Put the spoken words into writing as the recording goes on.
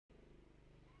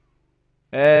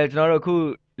ကျွန်တော်တို့အခု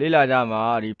လေ့လာကြမှာ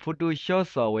ဒီ Photoshop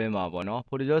software မှာပေါ့နော်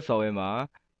Photoshop software မှာ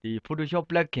ဒီ Photoshop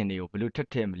plugin တွေကိုဘယ်လို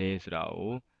ထည့်မလဲဆိုတာ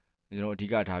ကိုကျွန်တော်အဓိ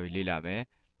ကထားပြီးလေ့လာမယ်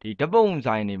ဒီဓာတ်ပုံ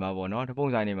ဆိုင်တွေမှာပေါ့နော်ဓာတ်ပုံ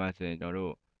ဆိုင်တွေမှာဆိုရင်ကျွန်တော်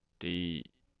တို့ဒီ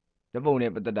ဓာတ်ပုံ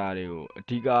နဲ့ပတ်သက်တာတွေကိုအ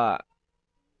ဓိက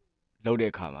လုပ်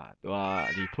တဲ့အခါမှာသူက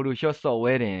ဒီ Photoshop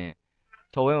software တင်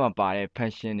software မှာပါတဲ့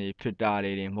function တွေ filter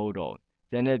တွေတင်မဟုတ်တော့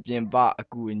ကျန်တဲ့ပြင်ပအ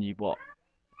ကူအညီပေါ့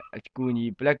အကူအညီ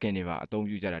plugin တွေပါအသုံး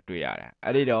ပြုကြတာတွေ့ရတယ်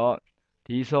အဲ့ဒီတော့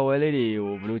ဒီ software လေးတွေကို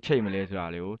ဘယ်လိုချိန်မလဲဆိုတာ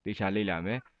လေးကိုသေချာလေ့လာမ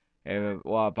ယ်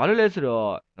ဘာလို့လဲဆိုတော့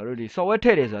ကျွန်တော်တို့ဒီ software ထ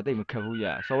ည့်တယ်ဆိုတာတိတ်မခက်ဘူး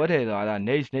ကြာ software ထည့်တယ်ဆိုတာက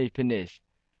next finish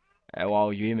ဟို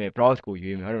ရွေးမယ် browse ကို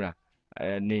ရွေးမယ်ဟုတ်လား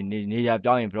နေရာ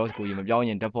ပြောင်းရင် browse ကိုရွေးမပြောင်းရ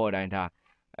င် default အတိုင်းထား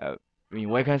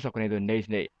welcome software ဆို next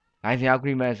license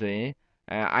agreement ဆိုရင်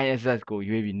ISS ကို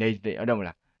ရွေးပြီး next ဟုတ်တယ်မ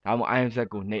လားဒါမှမဟုတ် ISS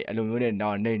ကို next အဲ့လိုမျိုးနဲ့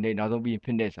နောက်ဆုံးပြီး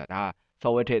finish ဆိုတာဒါ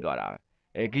software ထည့်သွားတာ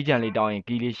ပဲkey ချန်လေးတောင်းရင်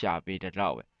key လေးရှာပေးတဲ့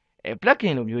တော့ပဲ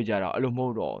plugin လိုမျိုးကြတော့အဲ့လိုမဟု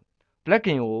တ်တော့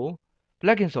plugin ကို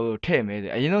plugin software ကိုထည့်မယ်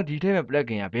ဆိုအရင်ဆုံးဒီထည့်မဲ့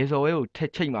plugin ကဘယ် software ကို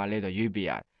ချိန်မှာလဲဆိုရွေးပေး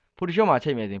ရတယ် Photoshop မှာ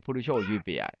ချိန်မယ်ဆိုရင် Photoshop ကိုရွေး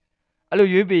ပေးရတယ်အဲ့လို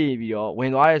ရွေးပေးပြီးတော့ဝ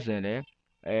င်သွားရဲဆိုရင်လည်း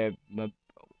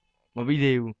မပြီး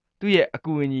သေးဘူးသူ့ရဲ့အ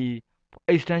ကူအညီ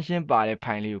extension ပါတဲ့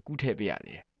file လေးကိုကူးထည့်ပေးရ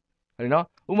သေးတယ်ဟုတ်နော်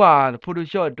ဥပမာ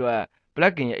Photoshop အတွက်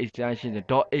plugin ရဲ့ extension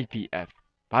ဆို .apf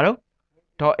ဘာလို့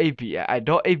 .apf အဲ့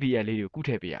 .apf လေးတွေကိုကူးထ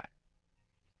ည့်ပေးရတယ်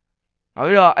နောက်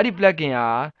ပြီးတော့အဲ့ဒီ plugin က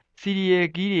serial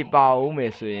key တွေပါအောင်မ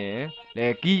ယ်ဆိုရင်လေ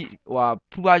key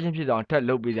ဖူးပါချင်းဖြစ်အောင်ထပ်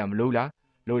လုပ်ပေးကြမလို့လား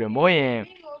လို့တယ်မဟုတ်ရင်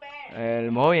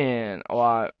မဟုတ်ရင်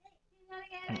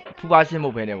ဖူးပါချင်းမဟု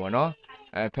တ်ဘဲနဲ့ပေါ့နော်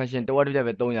function တစ်ဝက်တစ်ပြက်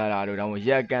ပဲသုံးရတာတို့ဒါမှမဟုတ်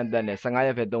ရက်ကန့်သက်နဲ့15ရ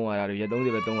က်ပဲသုံးရတာတို့ရက်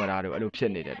30ပဲသုံးရတာတို့အဲ့လိုဖြ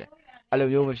စ်နေတယ်အဲ့လို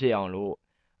မျိုးမဖြစ်အောင်လို့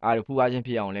အဲ့လိုဖူးပါချင်း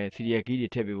ဖြစ်အောင်လဲ serial key တွေ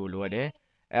ထည့်ပေးဖို့လိုရတယ်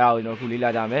အဲ့ဒါကိုကျွန်တော်ခုလေ့လာ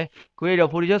ကြမယ်ခုရတော့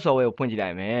Photoshop software ကိုဖွင့်ကြည့်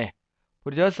လိုက်မယ်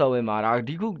Photoshop software မှာဒါ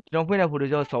ဒီခုကျွန်တော်ဖွင့်တဲ့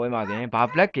Photoshop software မှာဆိုရင်ဘာ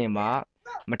plugin မှ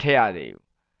မထည့်ရသေးဘူး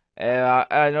အဲ့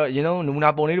တော့အရင်ဆုံးနမူနာ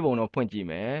ပုံလေးတစ်ပုံတော့ဖွင့်ကြည့်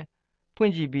မယ်ဖွ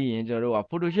င့်ကြည့်ပြီးရင်ကျွန်တော်တို့က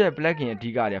Photoshop plugin အဓိ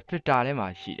ကတွေ filter ထဲမှာ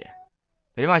ရှိတယ်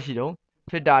ဘယ်မှာရှိတော့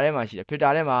filter ထဲမှာရှိတယ်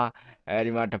filter ထဲမှာ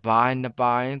ဒီမှာတစ်ပိုင်းနှစ်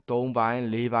ပိုင်းသုံးပိုင်း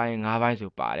လေးပိုင်းငါးပိုင်း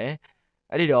ဆိုပါတယ်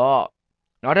အဲ့ဒီတော့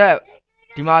နောက်ထပ်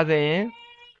ဒီမှာဆိုရင်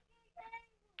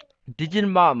digit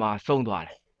mark မှာစုံသွား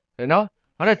တယ်နော်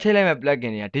နောက်ထပ်ချိန်လိုက်မဲ့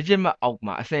plugin တွေက digit mark အောက်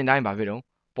မှာအစဉ်တိုင်းပါဖြစ်တော့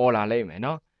ပေါ်လာလိမ့်မယ်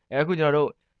နော်အခုကျွန်တော်တို့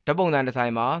ဓာတ်ပုံစံဒီဇို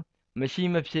င်းမှာမရှိ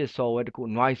မဖြစ် software တခု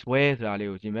Noiseware ဆိုတာလေး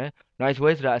ကိုကြည့်မယ်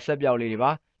Noiseware ဆိုတာအဆက်ပြောက်လေးတွေ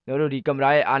ပါကျွန်တော်တို့ဒီကင်မရာ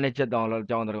ရဲ့အားနည်းချက်တောင်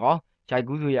ကြောင်းတော့ရိုက်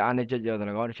ကူးစုရဲ့အားနည်းချက်ကြောင်း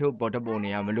တော့တချို့ပေါ်ဓာတ်ပုံတွေ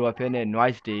ကမလိုအပ်ဖဲနဲ့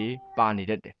noise တွေပါနေ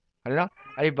တတ်တယ်ဟုတ်နော်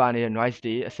အဲ့ဒီပါနေတဲ့ noise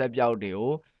တွေအဆက်ပြောက်တွေ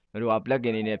ကိုတို့က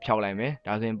plugin လေးနဲ့ဖျောက်လိုက်မယ်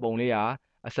ဒါဆိုရင်ပုံလေးက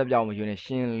အဆက်ပြောက်မယူနဲ့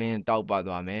ရှင်းလင်းတောက်ပ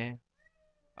သွားမယ်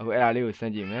အခုအဲ့ဒါလေးကိုစ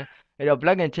မ်းကြည့်မယ်အဲ့တော့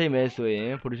plugin ချိန်မယ်ဆိုရင်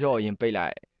Photoshop ကိုအရင်ပိတ်လို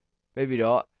က်ပိတ်ပြီး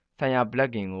တော့ဆိုင်ရာ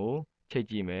plugin ကိုချိန်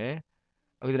ကြည့်မယ်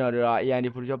အခုကျွန်တော်တို့က AID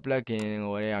Photoshop plugin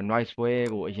ကိုလည်း Noiseware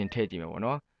ကိုအရင်ထည့်ကြည့်မယ်ပေါ့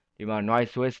နော်ဒီမှာ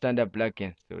Noiseware standard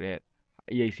plugin ဆိုတဲ့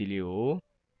EXC လေးကို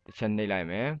တစ်ချက်နှိပ်လိုက်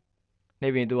မယ်နှိ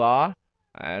ပ်ပြီးသူက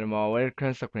ဒီမှာ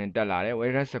welcome screen တက်လာတယ်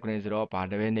welcome screen ဆိုတော့ဘာ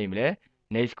တပဲနှိပ်မလဲ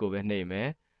next ကိုပဲနှိပ်မယ်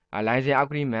license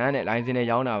agreement နဲ့ license နဲ့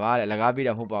ရောင်းတာပါတဲ့လကားပေး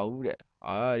တာမဟုတ်ပါဘူးတဲ့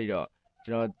ဒီတော့ကျွ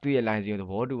န်တော်သူ့ရဲ့ license ကိုသ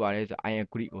ဘောတူပါတယ်ဆို I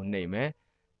agree ကိုနှိပ်မယ်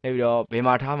နှိပ်ပြီးတော့ဘယ်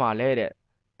မှာထားမှာလဲတဲ့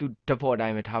သူ default အတို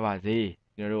င်းပဲထားပါစေ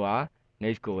ကျွန်တော်တို့က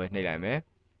next ကိုပဲနှိပ်လိုက်မယ်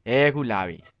ခုလာ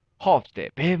ပြီ hops တဲ့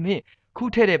ဘယ်မင်းခု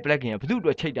ထည့်တဲ့ plugin ကဘယ်သူ့အ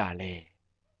တွက်ချိန်တာလဲ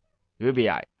ရွေးပြ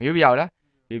ရမရွေးပြရဘူးလား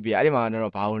ရွေးပြအဲ့ဒီမှာ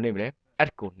တော့ဘာကိုနှိပ်မလဲ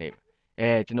add ကိုနှိပ်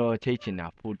ကျွန်တော်ချိန်ချင်တာ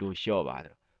Photoshop ပါ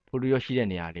ဆို Photoshop ရှိတဲ့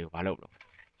နေရာလေးကိုဘာလုပ်လို့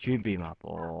ရွေးပေးမှာ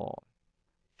ပေါ့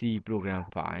C program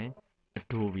file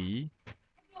Adobe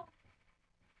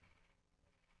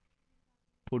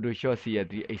Photoshop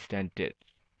CS3 extended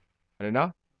ဟုတ်တယ်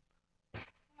နော်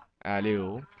အဲ့လေး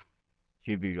ကို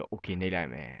ရွေးပြီးတော့ okay နှိပ်လိုက်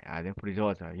မယ်ဒါဆို Photoshop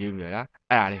ဆိုတာရွေးပြီးတော့လား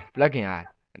အဲ့ဒါလေး plugin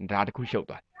ကဒါတစ်ခုရှုပ်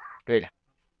သွားတွေ့လား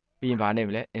ပြီးရင်ဘာနှိပ်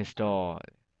မလဲ install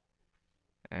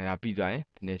ဒါပြီးသွားရင်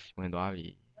finish ဝင်သွားပြီ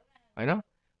ဟုတ်နော်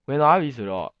ဝင်သွားပြီဆို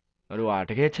တော့တို့က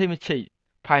တကယ်ချိတ်မချိတ်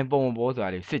ဖိုင်ပုံပေါ်ဆိုတာ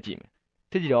လေးစစ်ကြည့်မယ်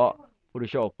စစ်ကြည့်တော့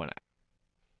Photoshop ကိုဖွင့်လိုက်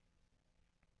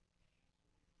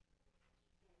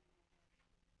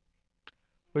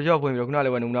Photoshop ဖွင့်ပြီးတော့ခုန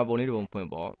လေးကနမူနာပုံလေးတစ်ပုံဖွင့်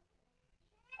ပေါ့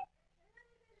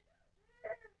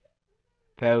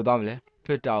ဖယ်ကိုသွားမလဲ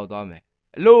Twitter ကိုသွားမယ်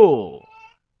အလို့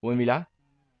ဝင်ပြီလား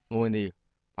မဝင်သေးဘူး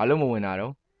ဘာလို့မဝင်တာ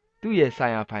တော့သူ့ရဲ့ဆို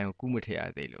င်ရာဖိုင်ကိုကူးမထည့်ရ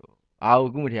သေးလို့အားကို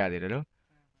ကူးမထည့်ရသေးတယ်နော်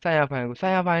ဆိုင်ရာဖိုင်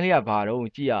လေးကဘာတော့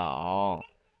ကြည့်ရအောင်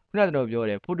ခုနကကျွန်တော်ပြော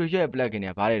တယ် Photoshop ရဲ့ plugin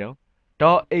တွေကဘာတွေတော့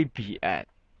 .apf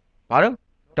ဘာ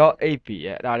တော့ .apf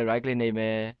အဲ့ဒါလေး right click နှိပ်မ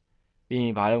ယ်ပြီးရ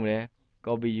င်ဘာလုပ်မလဲ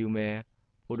copy ယူမယ်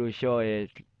Photoshop ရဲ့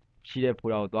ရှိတဲ့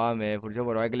folder ကိုသွားမယ် Photoshop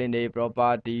ကို right click နှိပ်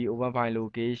property open file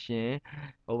location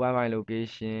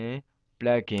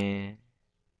plugin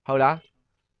ဟုတ်လား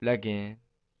plugin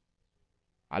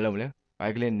ဘာလုပ်မလဲ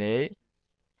right click နေ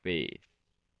paste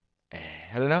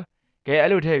ဟုတ်တယ်နော်ကဲအဲ့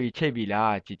လိုထည့်ပြီးချိတ်ပြီ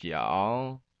လားကြည့်ကြည့်အောင်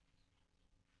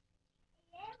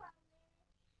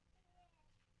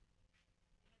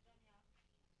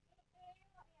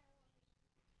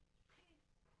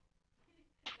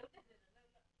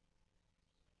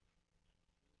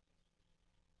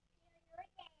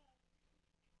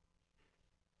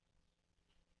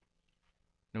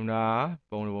နုနာ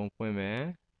ပုံတစ်ပုံဖွင့်မယ်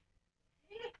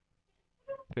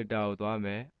filter ကိုသွားမ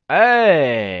ယ်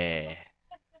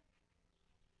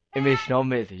image not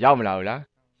mix ရောက်မလာဘူးလား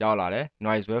ရောက်လာတယ်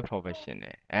noise web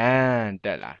professional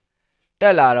တ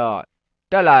က်လာတော့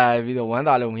တက်လာပြီးတော့ဝမ်း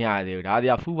သာလို့မရသေးဘူးဒါတ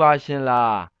ရားဖူပါရှင်း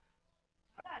လား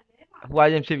ဖူပါ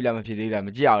ရှင်းဖြစ်ပြီလားမဖြစ်သေးဘူးလားမ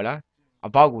ကြည့်ရဘူးလားအ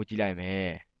ပေါက်ကိုကြည့်လိုက်မ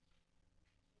ယ်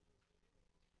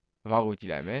အပေါက်ကိုကြ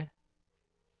ည့်လိုက်မယ်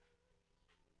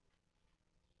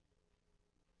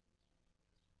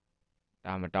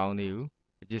ဒါမတောင်းသေးဘူး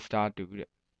register to တဲ့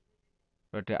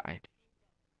product ID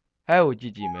ဟဲ့ကိုကြ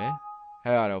ည့်မယ်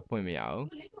ဟဲ့ကတော့ဖွင့်မရဘူး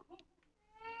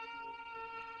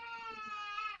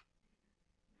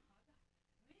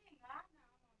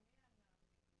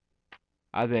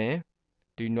အဲ့ဒါ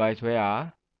ဒီ noise ဆွဲတာ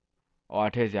ဟော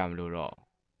ထည့်စရာမလိုတော့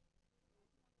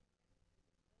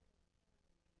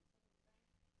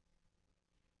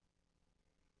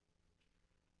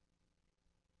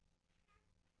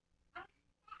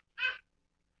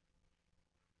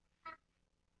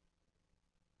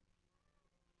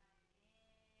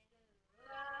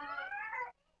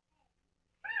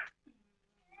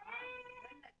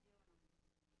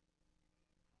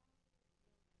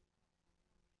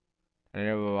အဲ့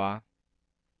ဒါပါ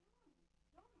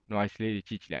noise လေး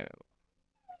ကြည့်လိုက်မယ်ပေါ့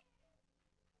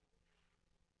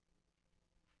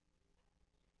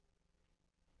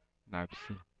နားပြီ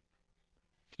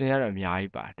စနေရတော့အများ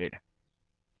ကြီးပါတွေ့တယ်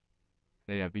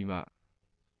လေရပြီးမှ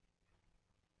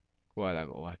ကိုယ်ကလည်း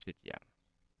ဟိုဟာဖြစ်ကြည့်ရ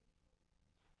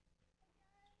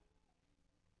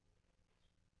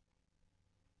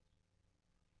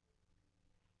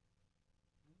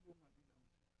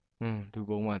သူ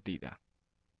ပုံမှတည်တာ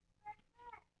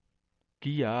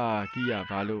ကီးရ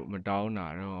ဘာလို့မတောင်းတာ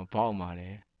တော့ဘောက်မှာလဲ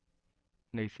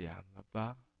နှိပ်เสียမပါ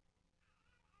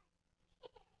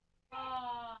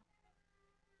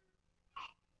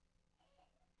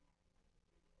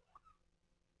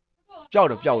ပျောက်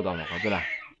သွားမှာကွာဟုတ်လား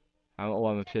ဟို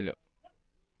ဟာမဖြစ်လို့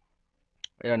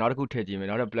အဲ့တော့နောက်တစ်ခုထည့်ကြည့်မယ်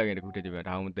နောက်တစ် plugin တစ်ခုထည့်ကြည့်မယ်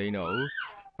ဒါမှမသိတော့ဘူး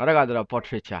နောက်တစ်ခါကျတော့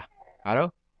portraiture ဟာတော့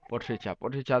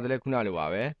portraiture တလည်းခုနလိုပါ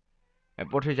ပဲ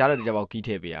portraiture တော့ဒီကြောက်ကီးထ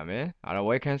ည့်ပေးရမယ်အဲ့တော့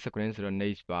webcam screen ဆိုတော့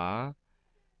next ပါ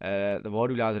သဘော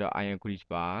တူလားဆိုတော့ I increase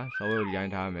ပါ software ကိုဒီတို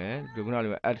င်းထားမယ်ဒီခုန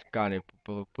လို add ကနေ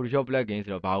Photoshop plugin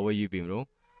ဆိုတော့ဘာဝယ်ယူပြီမလို့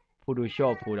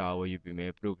Photoshop ဖိုတာဝယ်ယူပြီမ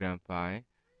ယ် program file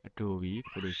Adobe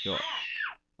Photoshop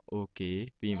okay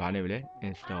ပြီးရင်ဘာနေမလဲ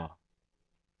install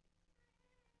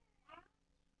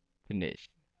finish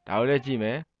ဒါကိုလည်းကြည့်မ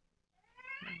ယ်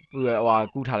သူ့ရဲ့ဟို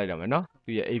ကူးထားလိုက်တော့မယ်နော်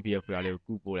သူ့ရဲ့ APF ဖိုတာလေးကို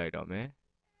ကူးပို့လိုက်တော့မယ်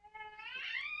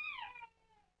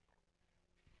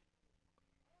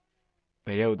ဘ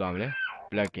ယ်ရောက်သွားမလဲ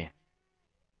plugin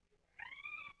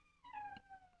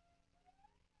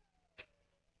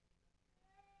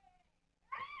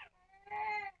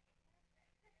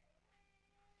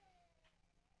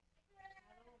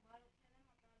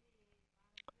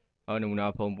နမူနာ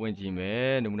ဖုံပွင့်ကြည့်မ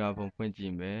ယ်နမူနာဖုံဖွင့်ကြ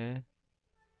ည့်မယ်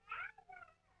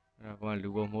အဲ့ဒါကလူ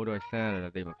ပုံမိုးတော့ဆန်းရတ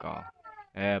ယ်သိမကောင်း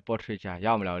portraiture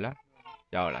ရောက်မလားဟုတ်လား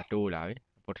ရောက်လာတိုးလာပြီ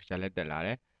portraiture လည်းတက်လာတ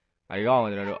ယ်အဲဒီကောင်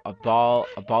ကျွန်တော်တို့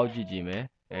about ကြည့်မယ်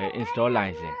install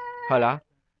license ဟုတ်လား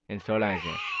install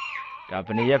license ဒါဘ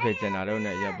ယ်နှစ်ရက်ပဲကျန်တာတော့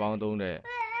နဲ့ရက်ပေါင်း30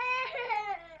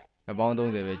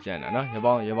ပဲကျန်တာနော်ရက်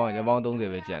ပေါင်း30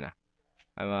ပဲကျန်တာ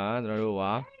အဲ့မှာကျွန်တော်တို့က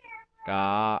ဒါ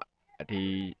ဒီ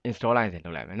install license လု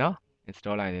ပ်လိုက်မယ်နော်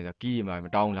install license ဆို key မှာမ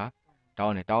တောင်းလားတော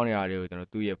င်းနေရတယ်ကိုကျွန်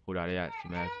တော်သူ့ရဲ့ folder တွေကဒီ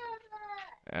မှာ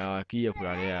key ရဲ့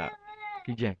folder တွေက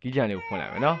key ကြံလေးကိုဖွင့်လို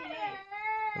က်မယ်နော်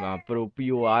ဒီမှာ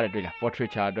POR တဲ့တွေ့လား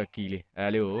portraiture အတွက် key လေးအဲ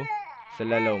လေးကို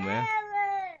select လုပ်မယ်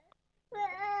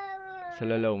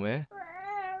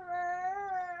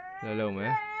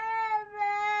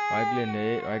right click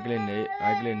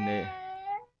နေ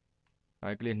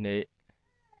right click နေ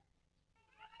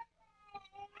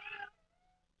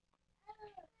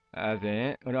အဲ့ဒါဆိုရ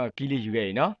င်ဟိုတော့ key လေးယူခဲ့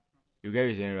ပြီနော်ယူခဲ့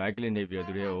ပြီဆိုရင် right click နေပြီးတော့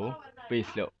သူတွေကို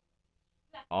paste လုပ်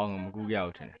အောင်မကူးကြအော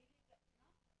င်ထင်တယ်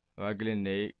right click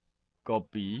နေ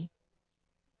copy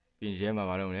ပြီးရင်ရဲမှာ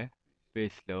မလုပ်လဲ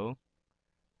paste လုပ်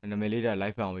နာမည်လေးဒါ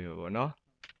live ဖောင်ပေးမှာပေါ့နော်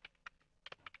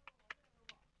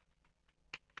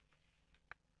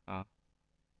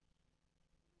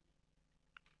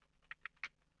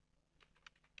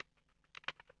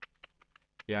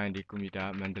BIND ကွန်ပျူတာ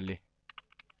မန္တလေး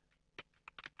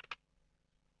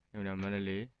ညမန္တ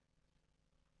လေး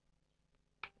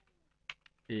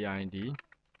AID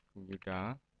computer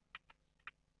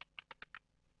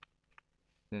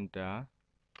center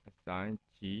assign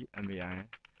GMAI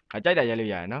ကြိုက်တာရိုက်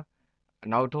လို့ရတယ်နော်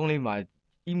နောက်ထုံးလေးမှာ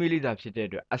email လေးသာဖြစ်တဲ့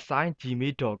အတွက်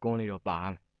assign@gmail.com လေးတော့ပါမ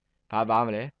ယ်ဘာပါမ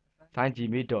လဲ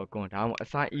assign@gmail.com ဒါမှမဟုတ်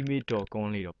assign@email.com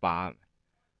လေးတော့ပါမယ်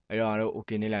အဲ့တော့ငါတို့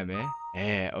okay နေလိုက်မယ်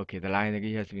okay the line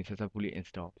has been successfully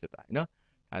installed ဖြစ်သွားပြီနော်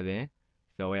ဒါဆိုရင်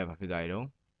software ဘာဖြစ်သွားပြီတော့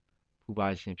ဖူပါ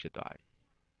ရှင်းဖြစ်သွားပြီ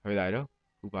ဟုတ်လားတော့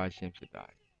ဖူပါရှင်းဖြစ်သွား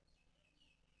ပြီ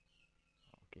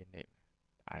okay နေ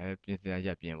ဒါလည်းပြင်ဆင်ရ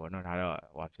ပြင်ပေါ့နော်ဒါတော့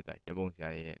ဟိုဖြစ်သွားပြီတပုံဆရာ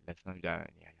ရဲ့ lesson ပြ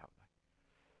တဲ့နေရာရောက်သွား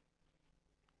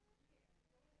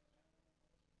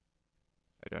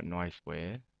အဲ့တော့ noise ပဲ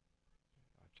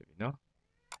ဖြစ်ပြီနော်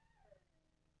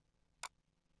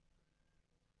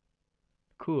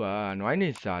ခုက noise နေ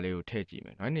စာလေးကိုထည့်ကြည့်မ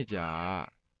ယ် noise နေစာ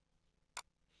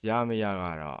ရမရက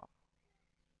တော့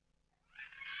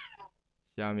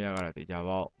တေချာ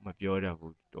ပေါ့မပြောတတ်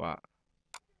ဘူးသူက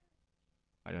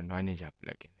အဲ့တော့ noise နေစာ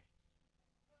plugin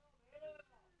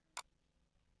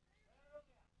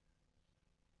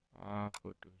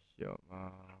Photoshop မှာ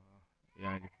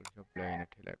AI Photoshop plugin နဲ့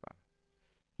ထည့်လိုက်ပါ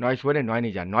noise ဆွဲတဲ့ noise နေ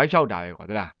ကြ noise ဖြောက်တာပဲကွာ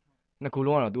သလားနှစ်ခု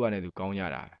လုံးကတော့သူ့အနေနဲ့သူကောင်းကြ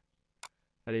တာ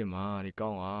အဲ့ဒီမှာဒီကော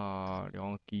င်းကဒီကော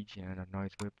င်း key chain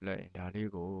noise ဆွဲ plugin ဒါလေး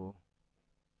ကို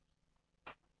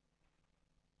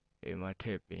ဒီမှာထ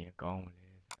ည့်ပေးရင်ကောင်းတ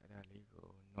ယ်အဲ့ဒါလေးကို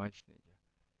noise နေကြ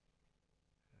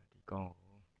ဒီကောင်း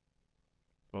ကို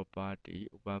property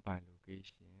open file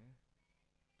location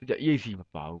သူကြ EXE မ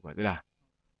ပါဘူးကွာသလား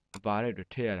မပါတဲ့အတွက်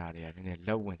ထည့်ရတာတွေကနည်းနည်းလ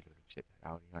က်ဝင်တယ်လို့ဖြစ်တယ်ဒါ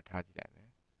ကိုဒီမှာထားကြည့်လိုက်မယ်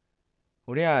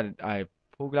ဟိုတည်းက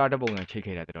ဖိုးကလာတဲ့ပုံစံချိတ်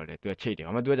ခဲ့တာတော်တယ်သူကချိတ်တယ်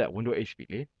ဘာမှသူက Windows XP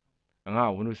လေငါက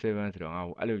Windows 7ဆိုတော့ငါ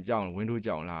အဲ့လိုကြောက် Windows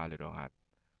ကြောက်လားဆိုတော့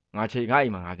ငါချိန်ငါအိ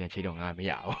မ်မှာငါပြန်ချိန်တော့ငါမ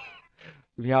ရဘူး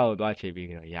သူများကိုသွားချိန်ပြီး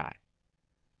ကြတော့ရတယ်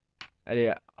အဲ့ဒီ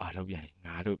လောက်ပြန်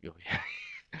ငါတို့ပြောပြန်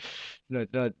ကျွန်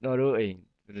တော်တို့အိမ်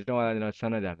ကျွန်တော်ဆ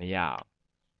န်းရတာမရအောင်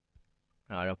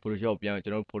အဲ့တော့ Photoshop ပြန်ကျွ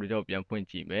န်တော် Photoshop ပြန်ဖွင့်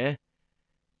ကြည့်မယ်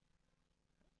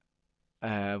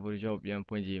Photoshop ပြန်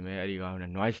ဖွင့်ကြည့်မယ်အဲ့ဒီကောင်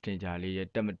noise တင်ကြလေးရဲ့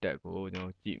တက်မတက်ကိုကျွန်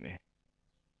တော်ကြည့်မယ်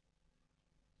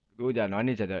တို့ကြ noise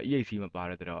နေကြတော့ EXE မပါ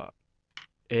တော့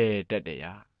တက်တယ်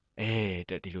ရာ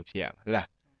တက်ဒီလိုဖြစ်ရမှာဟုတ်လား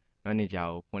noise နေကြ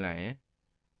ကိုဖွင့်လိုက်ရင်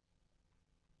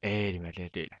ဒီမှာလ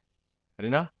က်တွေ့လိုက်ဟုတ်တ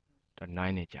ယ်နော်တော့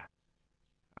noise နေကြ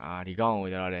ဒီကောင်ကို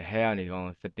ကျတော့လေ hair ကနေဒီကောင်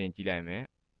setting ကြည့်လိုက်မယ်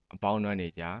အပေါင်း noise နေ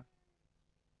ကြ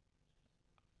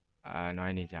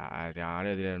noise နေကြဒါလ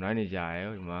ည်းဒီ noise နေကြရဲ့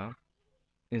ဒီမှာ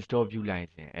install view line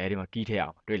စဉ်ဒီမှာ key ထည့်အော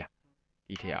င်တွေ့လား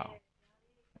key ထည့်အောင်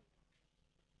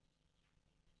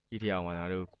key ထည့်အောင်မှာငါ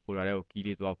တို့ပိုလာတဲ့ကို key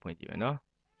လေးသွားဖွင့်ကြည့်မယ်နော်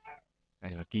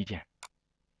ဒီမှာ key chain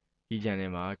ထဲ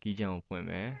မှာ key chain ကိုဖွင့်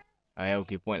မယ်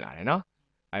okay ပွင့်လာတယ်နော်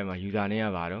အဲ့မှာ user name က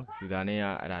ပါတော့ user name က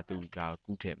အဲ့ဒါသူက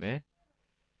ကူးထည့်မယ်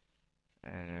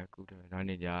ကူးထည့်မယ် noise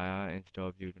နေကြ install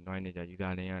view noise နေကြ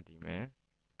user name ကဒီမယ်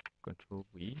control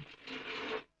v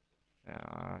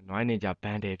noise နေကြ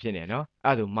bundle ဖြစ်နေနော်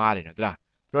အဲ့ဒါဆိုမှားတယ်နော်ဟုတ်လား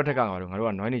product ကငါတို့က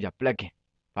noise နေကြ plugin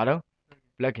ဘာလို့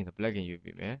plugin ဆို plugin ယူ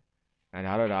ပြီးမယ်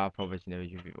ဒါတော့ဒါ professional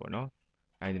ယူပြီးပေါ့နော်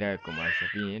အဲ့ဒါ commercial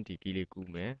ပြီးရင်ဒီ key လေးကူး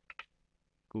မယ်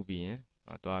ကူးပြီးရင်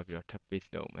သွားပြီးတော့ tab paste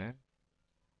လုပ်မယ်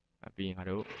ပြီးရင်ငါ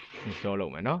တို့ install လု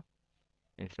ပ်မယ်နော်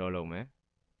install လုပ်မယ်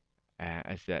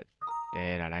asset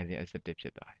ဒါ license asset ဖြ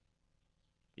စ်သွားတယ်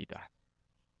ပြီးသွား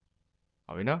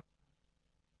ဟုတ်ပြီနော်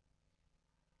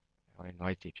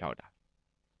noise တွေဖြောက်တာ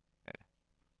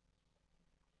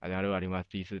အဲ့ဒါတို့ကဒီမှာ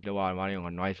speed လောက်ပါ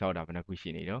တော့ noise ဖြောက်တာဘယ်နှခုရှိ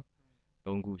နေတော့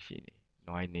3ခုရှိနေ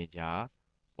noise နေကြ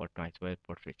port noise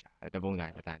portrait တပုံစံ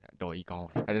ပတ်တိုင်းတော်ကြီးကောင်း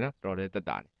တယ်အဲ့ဒါနော်တော်တယ်တက်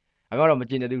တာနေအဲ့တော့မ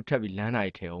ကျင်တဲ့သူထပ်ပြီးလမ်းနို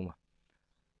င်ထဲအောင်ပါ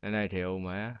လမ်းနိုင်ထဲအောင်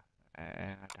ပါ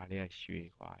ဒါလေးကရွှေ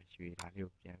ကွာရွှေဒါလေး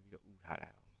ကိုပြန်ပြီးတော့ဥထားလို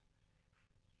က်အောင်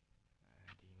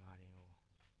ဒီမှာနေ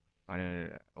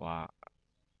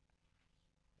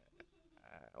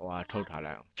ဟိုထုတ်ထား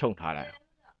လိုက်အောင်ချုပ်ထားလိုက်အောင်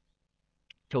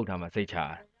ချုပ်ထားမှစိတ်ချ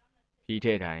ပြီးထ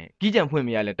ည့်တိုင်းကီးကြံဖွင့်မ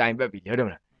ရလဲတိုင်ပက်ပြီဟုတ်တယ်မ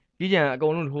လားကီးကြံအကု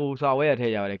န်လုံးဟိုစာဝဲရထ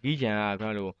ည့်ရပါတယ်ကီးကြံကခဏ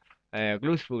လို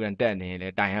close program တက်နေလဲ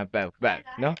တိုင်ရပတ်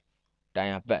နော်တို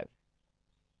င်ရပတ်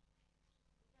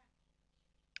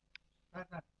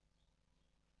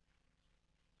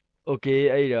โอเค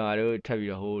အဲ့တော့ငါတို့ထပ်ပြီး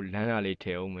တော့ဟိုလမ်းစာလေးထ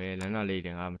ည့်အောင်မယ်လမ်းစာလေးတ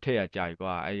င်ကမထည့်ရကြပြီ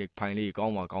ကွာအဲ့ဒီဖိုင်လေးကော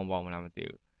င်းပါကောင်းပါမလားမသိ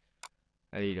ဘူး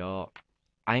အဲ့ဒီတော့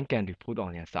icon တွေ4000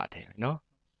ကျန်စထည့်မယ်နော်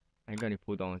icon တွေ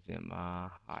4000ကျန်မှာ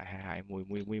ဟိုင်မွေ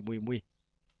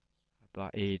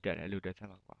သွားတက်တယ်လို့တက်ဆက်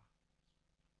ပါကွာ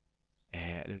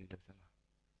အဲ့လိုတက်ဆက်ပါ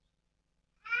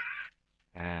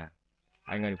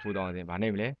icon တွေ4000ကျန်ဗာနေ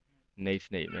မလဲ next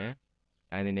နေမယ်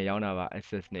အဲ့ဒီနေရောက်တာပါ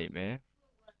access နေမယ်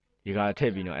ဒီကထ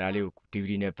ည့်ပြီးတော့အဲ့ဒါလေးကို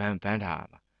DVD နဲ့ဘန်းထားရ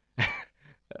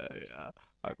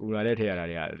မှာကူလာလေးထည့်ရတာ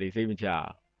တွေကဒီစိတ်မချ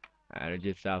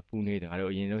register full နေတယ်ငါ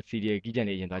တို့အရင်ဆုံး serial key ချက်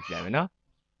နေအရင်သွားကြည့်လိုက်မယ်နော်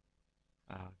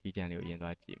key ကြံလေးကိုအရင်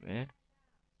သွားကြည့်မယ်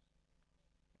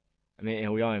အမေ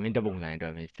ဟိုရောက်ရင်မင်းတက်ပုံဆိုင်အတွ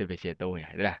က်မင်းစစ်ဖစ်ရှယ်300ဟုတ်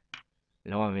လား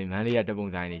လောကမင်းမန်းလေးကတက်ပုံ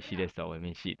ဆိုင်နေရှိတဲ့ software မ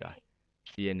င်းရှိသွား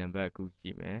CN number အခုကြ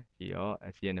ည့်မယ်ပြီးတော့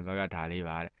CN number ကဒါလေး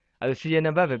ပါတဲ့အဲ့ဒါ CN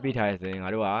number ပဲပေးထားရဆိုရင်ငါ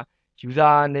တို့က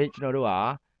user name ကျွန်တော်တို့က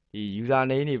ဒီ user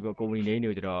name တွေ company name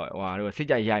တွေကိုကျွန်တော်ဟိုဟာတို့စိတ်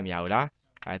ကြိုက်ရိုက်မရဘူးလား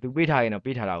သူပေးထားရင်တော့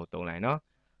ပေးထားတာကိုသုံးလိုက်နော်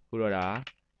ခုတော့ဒါ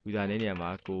user name နေရာမှာ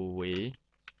ကိုဝေ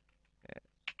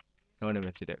တော့နာမ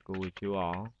ည်ဖြစ်တဲ့ကိုဝေဖြိုး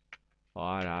အောင်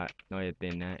ဟောတာတော့ရဲ့သ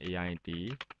င်တန်း AIT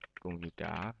ကွန်ပျူ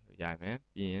တာရိုက်မယ်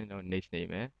ပြီးရင်တော့ next နေ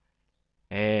မယ်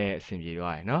အဆင်ပြေ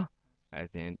သွားရယ်နော်အဲ့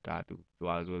ဒါ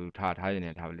ဒါသူထားရင်လ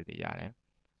ည်းထားလို့ရတယ်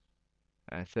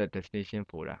set destination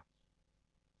folder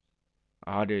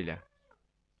အားတွေ့လား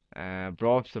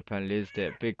broad span list တဲ့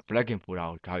big plugin folder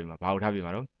ကိုထားပြီးမှာဘာကိုထားပြီး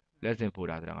မှာတော့ lesson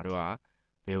folder ဆိုတာငါတို့က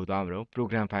ဘယ်ကိုသွားမလို့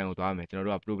program file ကိုသွားမယ်ကျွန်တော်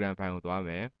တို့က program file ကိုသွားမ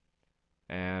ယ်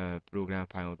program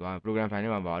file ကိုသွားမယ် program file ထဲ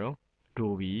မှာပါတော့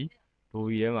Adobe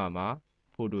ထဲမှာ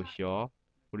Photoshop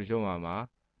မှာ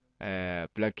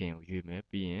plugin ကိုရွေးမယ်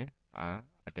ပြီးရင်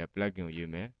အဲ့ plugin ကို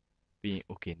ရွေးမယ်ပြီးရင်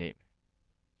okay နေ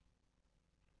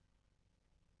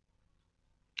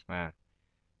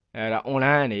အဲ့ဒါ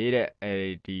online နေတဲ့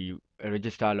ဒီ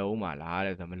register လုပ်မှာလား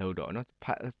တဲ့ဆိုမလုပ်တော့เนาะ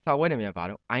စာဝဲနာမည်ကဘာ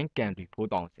တော့ iCountry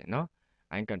 4000เนาะ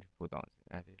iCountry 4000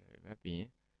အဲ့ဒီလုပ်မယ်ပြီးရင်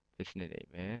business နေ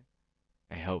မယ်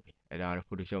ဟုတ်ပြီအဲ့ဒါတော့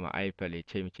Photoshop မှာ iPad လေး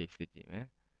ချိန်မချိန်စစ်ကြည့်မယ်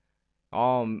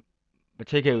မ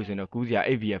ချိန်ခဲ့ဘူးဆိုရင်တော့ကူးစရာ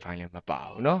AVF file လည်းမပါ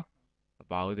ဘူးเนาะမ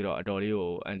ပါဘူးဆိုတော့အတော်လေးကို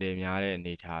အန်တယ်များတဲ့အ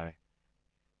နေထားပဲ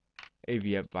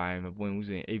AVF file မပွင့်ဘူး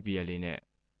ဆိုရင် AVF လေးနဲ့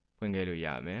ဖွင့်ခဲ့လို့ရ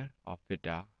မယ်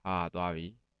Fitter သွားပြီ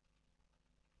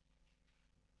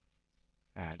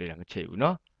တွေ့လားမချိတ်ဘူးเน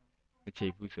าะမချိ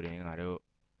တ်ဘူးဆိုရင်ငါတို့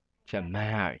ချက်မ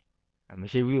န်းရပြီမ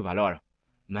ချိတ်ဘူးဘာလို့ရတော့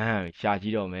မန်းရပြီရှာကြ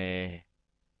ည့်တော့မယ်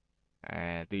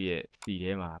သူ့ရဲ့စီ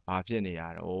ထဲမှာဘာဖြစ်နေတာ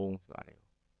တော့ဆိုတာလေ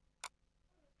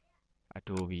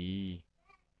Adobe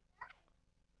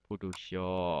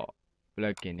Photoshop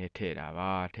plugin နဲ့ထည့်တာ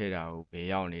ပါထည့်တာကိုဘယ်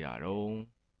ရောက်နေတာတော့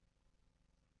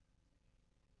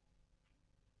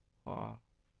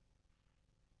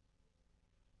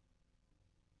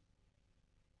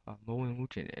မဝင်ဘူး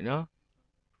ထင်တယ်เนาะ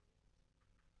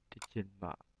Digit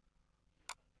Mark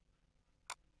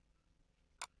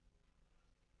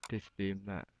Display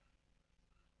Mark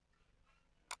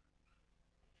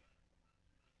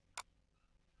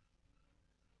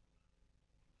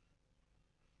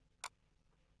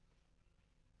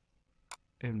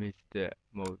image တဲ့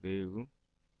မဟုတ်သေးဘူး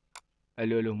အဲ့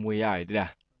လိုမွေရတယ်တိ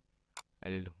လား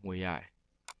အဲ့လိုမွေရတယ်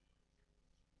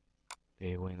ဘ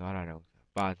ယ်ဝင်သွားတာတော့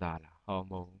ပါစာလားမ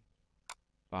ဟုတ်ဘူး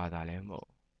ပါစာလည်းမဟုတ်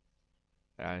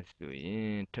အဲ့ဒါဆိုရ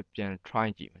င်ထပ်ပြန် try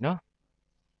ကြည့်မယ်เนาะ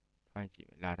try ကြည့်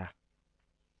မယ်လာတာ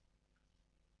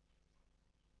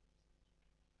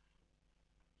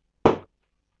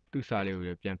သူ့စာလေး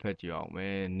ကိုပြန်ဖတ်ကြည့်အောင်မ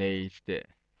ယ် next တဲ့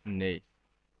next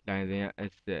လိုင်းစဉ်က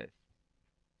access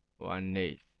one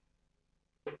next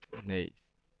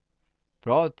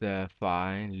brought the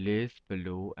file list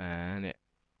below and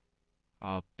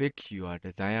pick your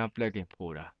designer plugin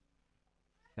folder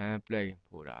folder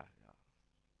ခု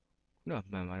န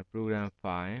မှန်ပါတယ် program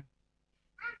file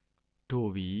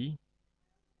Adobe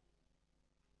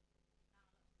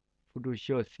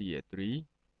Photoshop CS3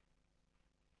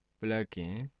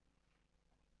 plugin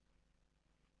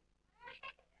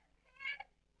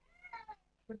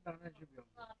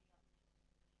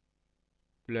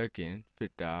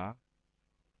Fitter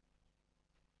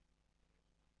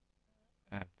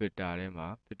Fitter ထဲ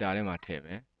မှာထည့်မ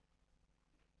ယ်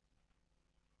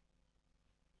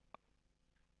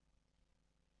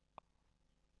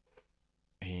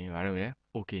ဘာလို့လဲ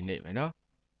okay နေမယ်เนาะ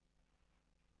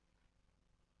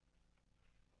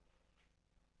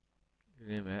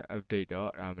ဒီမဲ့ update တော့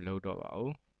မလုပ်တော့ပါ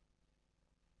ဘူး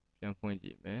ပြန်ဖွင့်ကြ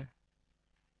ည့်မယ်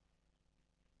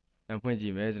ကျွ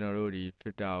န်တော်တို့ဒီ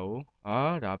Fitter ကို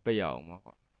ဒါပိတ်ရအောင်ပါ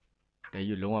ကွာဒါ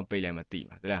ယူလုံးဝပိတ်လိုက်မှသိ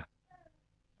မှာသိလား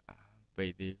ပိ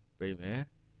တ်မယ်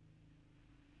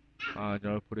ကျွန်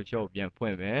တော်တို့ Photoshop ကိုပြန်ဖွ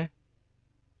င့်မယ်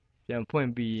ပြန်ဖွင့်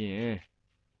ပြီးရင်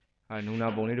နမူနာ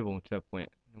ပုံလေးတစ်ပုံဆက်ဖွင့်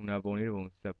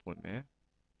မယ်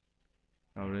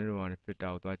နောက်လေးတစ်ပုံနဲ့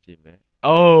Fitter ကိုသွားကြည့်မယ်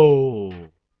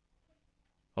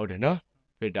ဟုတ်တယ်နော်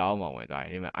Fitter အောင်မှာဝင်သွားတ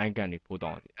ယ်ဒီမှာ icon တွေပို့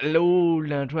တော့အလို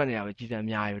လန်ထွက်နေတာပဲကြည်စံအ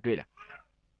များကြီးတွေ့လား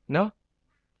နော်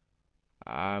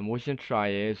motion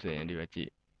trial ဆိုရင်ဒီပဲကြ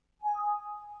ည့်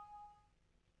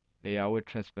layer with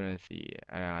transparency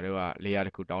အဲ့ဒါတို့က layer တ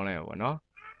စ်ခုတောင်းလိုက်ရပါတော့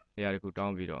layer တစ်ခုတော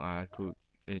င်းပြီးတော့အခု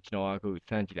ကျွန်တော်အခု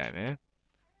စမ်းကြည့်လိုက်မယ်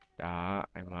ဒါ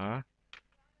အဲ့မှာ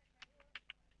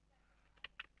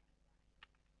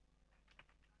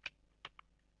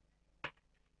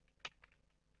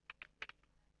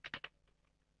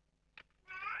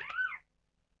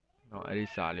အဲ့ဒီ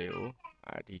စာလေးကို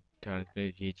ဒီ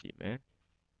translate ရေးကြည့်မယ်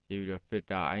ရေးပြီးတော့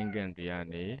filter icon တွေက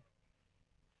နေ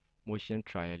motion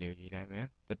trial လေးကိုရေးလိုက်မယ်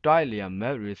the trial layer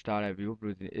map restarted view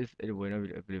processing is it will not be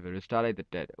available restarted the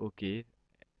tab okay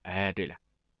တွေ့လား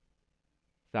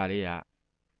စာလေးက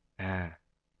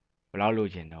ဘယ်လောက်လို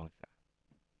ချင်တော့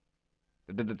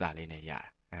တက်လေးနဲ့ရ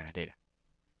တာတွေ့လား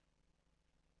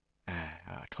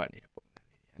ထွက်နေတဲ့ပုံစံ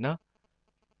လေးနော်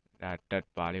ဒါတက်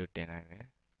ပါလေးကိုတင်လိုက်မယ်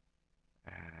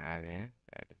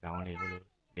ဒီကောင်းလေးကို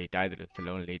လေတိုက်တယ်လို့စ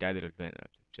လုံးလေတိုက်တယ်လို့လွှင့်တယ်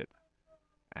ဖြစ်တာ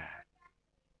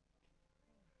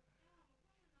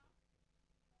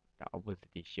ဒါ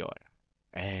opposite ရှော့တာ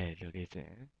လူလေးစင်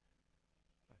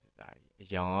ဒါအ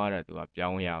ရောင်ကတော့သူကပြော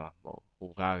င်းရမှာမဟုတ်ဟို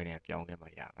ကားကနေပြောင်းခဲ့မှ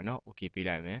ရမှာနော် okay ပေး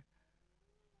လိုက်မယ်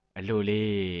အလို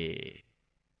လေး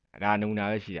ဒါနုံနာ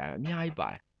ပဲရှိတာအများကြီးပါ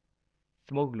တယ်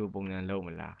smoke လို့ပုံစံလုံးမ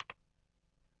လား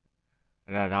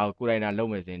ဒါကိုကိုယ်တိုင်တာ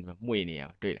လုံးမယ်ဆိုရင်မှွေနေရ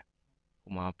တွေ့လား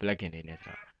ဟိုမှာ plugin တွေနဲ့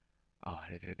ဆိုတော့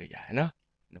ရတယ်နော်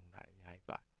နုံနာအများကြီး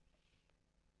ပါ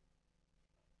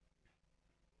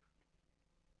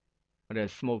ဟုတ်တယ်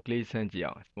smoke လေးဆန်းကြည့်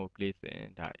အောင် smoke လေးစင်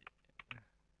ဒါ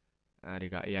ဒီ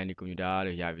က AI ကွန်ပျူတာ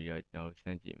လို့ရပြီးတော့ကျွန်တော်ဆ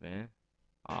န်းကြည့်မယ်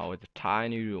with a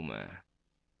tiny room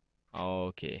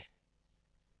okay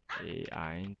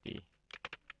AI ဒီ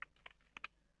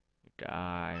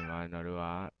တိုင်းမှာကျွန်တော်တို့က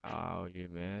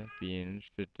ရေးမယ်ပြီးရင်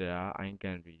filter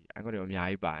icon တွေအများ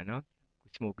ကြီးပါတယ်နော်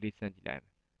smoke လေးဆန်းကြည့်လိုက်မ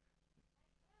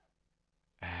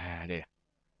ယ်လေ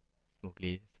smoke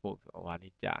လေး smoke ဟိုဟာ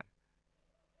လေးကြာ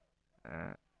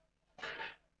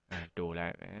တိုးလို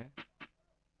က်မယ်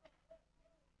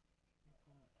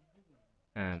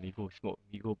မီးခို smoke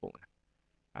မီးခိုပုံဒါ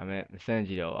ပေမဲ့မဆန်း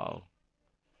ကြည့်တော့ပါဘူး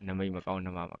နမိတ်မကောင်းနှ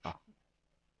မမကောင်း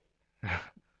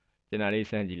ကျွန်တော်လေး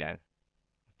ဆန်းကြည့်လိုက်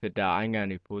filter icon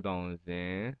တွေ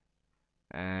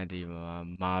4000ဒီမှာ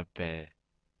marble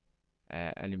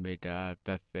animator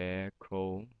buffer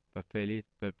chrome buffer လေး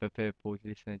buffer pose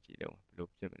လေးဆန်းကြည့်တော့ဘယ်လို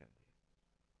ဖြစ်မလဲ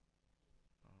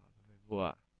ဟိုက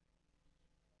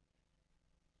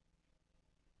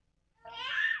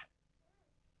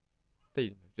တိ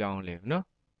တ်ပြောင်းလဲနော်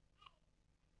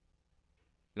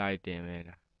light တင်ပဲ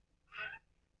လား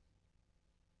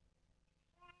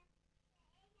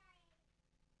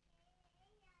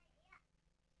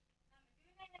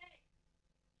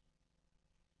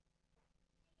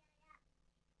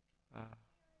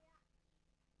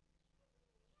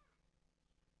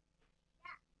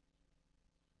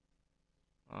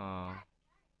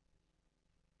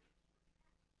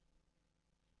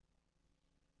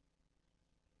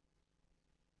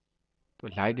သူ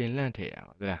light တင်လန့်ထည့်ရ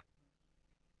ပါသလား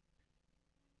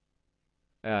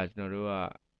အဲ့ဒါကျွန်တော်တို့က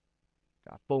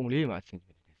ဒါပုံလေးမှာဆင်ကြ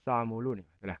ည့်တယ်စာမိုလို့နေ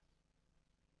မှာသလား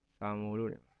စာမိုလို့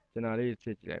နေမှာကျွန်တော်လေးစ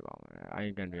စ်ကြည့်လိုက်ပါဦး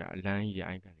icon တွေကအလန်းကြီး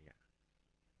icon တွေက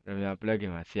ဒါများ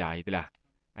plugin မှာဆရာကြီးသလား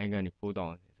icon တွေ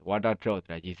4000 water drop ဆို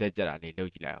တာရေစက်ကြတာလေးလု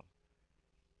ပ်ကြည့်လိုက်အောင်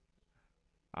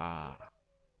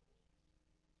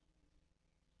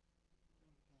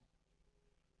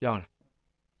ပြောင်း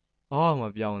လားမ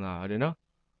ပြောင်းတာဟုတ်တယ်နော်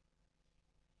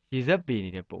ရေစက်ပေနေ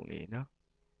တဲ့ပုံလေးနော်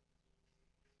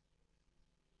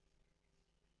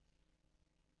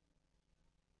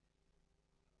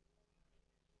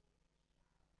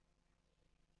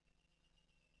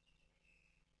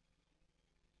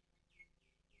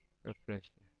refresh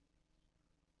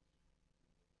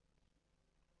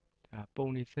ဒါပုံ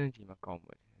လေးစမ်းကြည့်မှကောင်းမ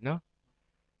ယ်နော်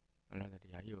အဲ့ဒါတ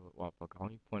ရားကြီးကိုပကော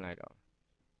င်းကြီးဖွင့်လိုက်တော့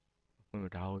ဖွင့်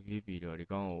ဒါကိုရွေးပြီးတော့ဒီ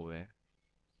ကောင်းကိုပဲ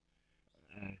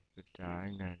တို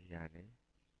င်းနိုင်ရတယ်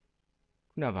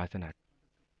ခုနပါစနာ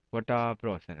water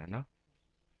drop စနာနော်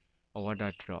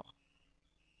water drop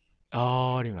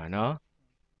ဒီမှာနော်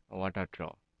water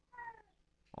drop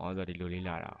ဆိုဒီလိုလေး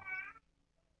လာတာ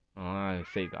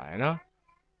စိတ်သွားရနော်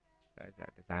ဒါ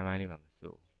ဒီဇိုင်းပိုင်းလေးမှာမ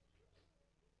စိုး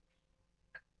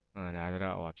ဒါဆို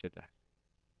တော့ဟိုဖြစ်သွား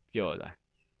ပျော့သွား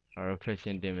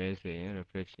reflection တင်မယ်ဆိုရင်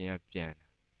reflection ကပြန်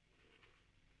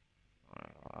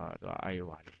သူကအဲ့ဟို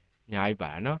ပါလေအများကြီး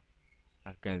ပါနော်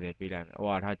cancel ပေးလိုက်မ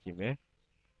ယ်ထားကြည့်မယ်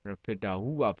filter ဟူ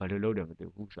ကဘယ်လိုလုပ်တယ်မသိ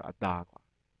ဘူးဟူဆိုအသားကွာ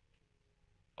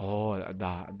အ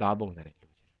သားပုံစံလေး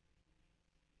လို့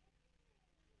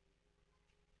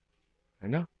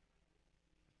ဟဲ့နော်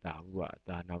ဒါဟူကအ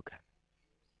သားနောက်ခံ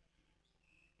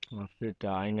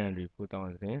filter icon တွေ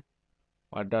4000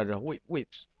 water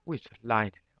with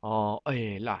line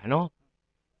လာနော်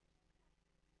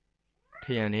ထ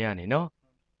ရန်လေးကနေနော်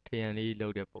ထရန်လေးလု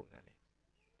ပ်တဲ့ပုံစံလေး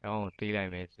တောင်းသေးလို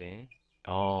က်မယ်ဆိုရင်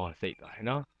စိတ်သွားတယ်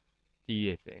နော်ကြီးရ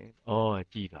ယ်ဆိုရင်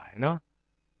ကြီးသွားတယ်နော်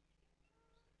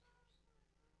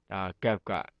ဒါ gap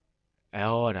က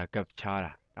ဒါ gap ချား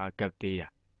တာဒါ gap သေးတာ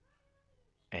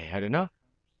ဟုတ်တယ်နော်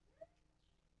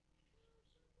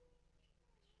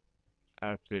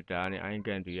filter နဲ့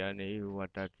icon တွေကနေ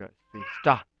water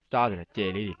star ဆိုတဲ့ကျ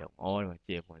ယ်လေးတွေလုံးဒီမှာ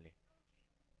ကျယ်ပွင့်လေး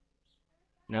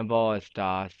number of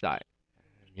star size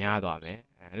များသွားမယ်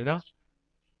အဲ့နော်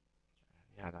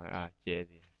များသွားမယ်ကျယ်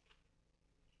စီ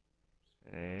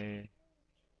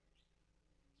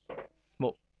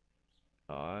smoke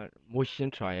motion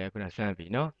trial ခုနစမ်းပြီ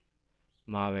နော်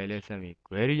Marvel လည်းစမ်းပြီ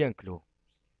gradient glow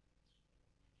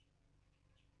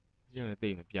ဒီလိုသိ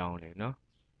မပြောင်းလေနော်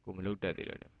ကိုမလုပ်တတ်သေး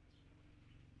တော့ဘယ်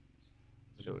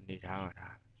လိုအနေထားမှာဒါ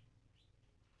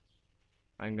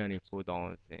အိုင်းကနေ4000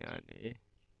စင်ကနေ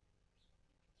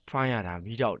ဖိုင်းရတာ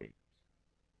မိတော့လေ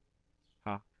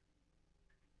ဟာ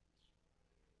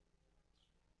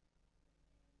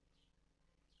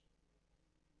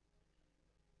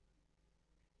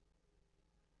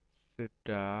စစ်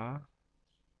တာ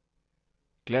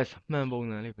glass မှန်ပုံ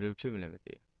စံလေးဘယ်လိုဖြစ်မလဲမ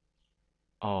သိဘူး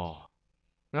အော်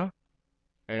နော်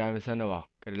အဲ့ဒါမစမ်းတော့ပါ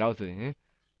ကဲဒီလောက်ဆိုရင်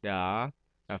ဒါ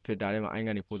filter ထဲမှာအိုင်းက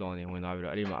နေ4000စင်ဝင်သွားပြီး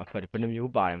တော့အဲ့ဒီမှာ effect ဘယ်နှ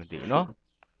မျိုးပါတယ်မသိဘူးနော်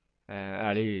အဲ့ဒါ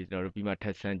လေးကျွန်တော်တို့ပြီးမှထ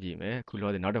ပ်ဆန်းကြည့်မယ်ခုလော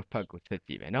ဆယ်နောက်တစ်ဖက်ကိုဆက်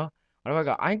ကြည့်မယ်နော်နောက်တစ်ဖက်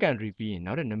က icon tree ပြီးရင်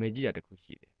နောက်တဲ့နာမည်ကြီးတာတစ်ခု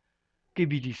ရှိတယ်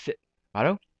KBD6 ဘာ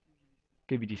လို့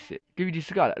KBD6 KBD6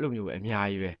 ကလည်းအဲ့လိုမျိုးပဲအများ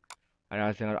ကြီးပဲအဲ့ဒါ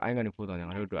ဆင်ကတော့ icon 4000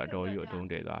ငါတို့အတွက်အတော်ကြီးအတုံး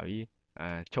တည်သွားပြီ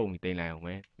ချုပ်ပြီးတင်လိုက်အောင်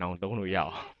ပဲနောင်သုံးလို့ရအော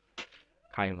င်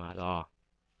ခိုင်းပါတော့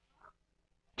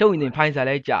ချုပ်ရင်ဖိုင်စား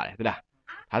လဲကြားတယ်ဟုတ်လား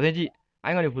ဒါဆိုကြည့်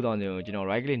icon 4000ကိုကျွန်တော်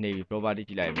right click နေပြီး property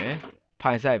ကြည့်လိုက်မယ်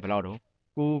ဖိုင်စားဘယ်လောက်တော့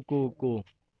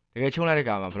999တကယ်ချုံလိုက်တဲ့အ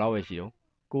ခါမှာဘယ်လောက်ပဲရှိတော့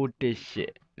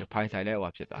918လို့ဖိုင်ဆိုင်လဲ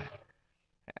ဟိုဖြစ်သွားတယ်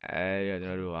အဲ့တော့ကျွ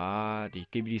န်တော်တို့ကဒီ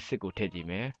KBD6 ကိုထည့်ကြည့်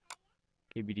မယ်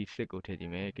KBD6 ကိုထည့်ကြ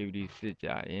ည့်မယ် KBD6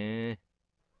 ကြာရင်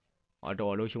အော်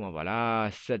တော်လို့ရှုံးမှာပါလား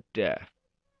ဆက်တက်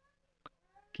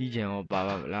ကီးချံရောပါ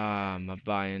ပါမလားမ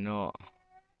ပါရင်တော့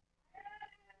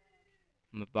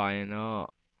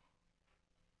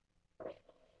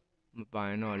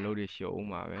လို့ရရှုံး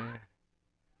မှာပဲ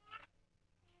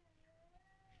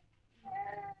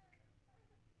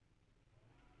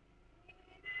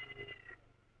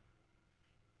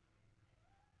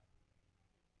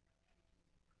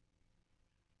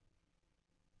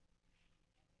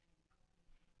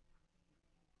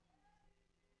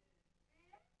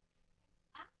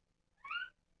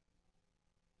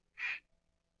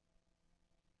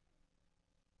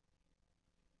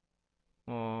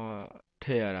ထ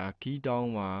ည့်ရတာကီးတော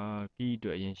င်းမှာကီးအတွ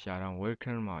က်အရင်ရှာတော့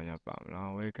welcome မှာရပါမလား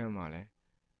welcome မှာလဲ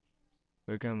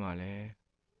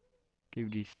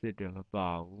KBD6 တွေမပါ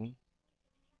ဘူး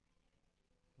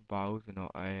ဆို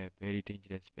တော့very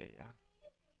dangerous ပဲရ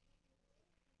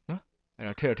နော်အဲ့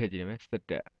တော့ထည့်ကြည့်ရမယ်စက်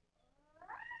တက်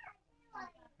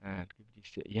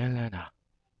KBD6 ရန်လန်းတာ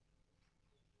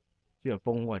ကြည့်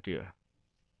ပုံးဝတ်တွေ့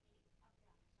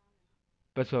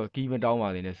ပတ်စောကီးမတောင်းပါ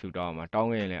သေးနဲ့ဆူတောင်းမှာတောင်း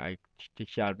ခဲ့ရင်လည်းအဲ့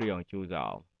ရှာတွေ့အောင်ကြိုးစား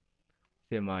အောင်စ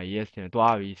င်မှာ yes နဲ့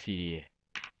သွားပြီးစီရီ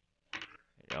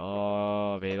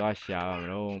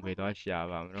ဘယ်သွားရှာ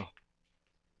ပါမလို့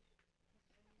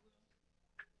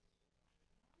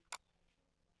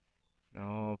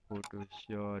နော်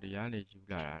Photoshop တွေကနေယူ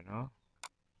လာတာနော်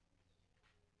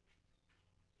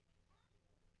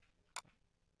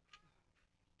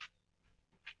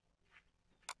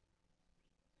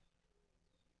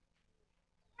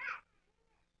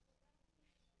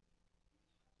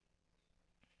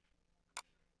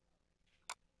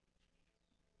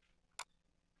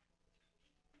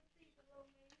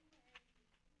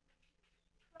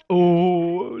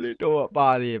အိုးလေတော့ပါ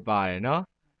တယ်နော်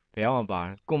ဘယ်အောင်ပါ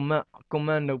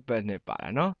command notepad နဲ့ပါတာ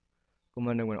နော်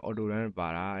command notepad auto run ပါ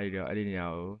တာအဲ့ဒီနေရာ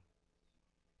ကို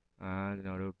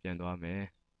ကျွန်တော်တို့ပြန်သွားမယ်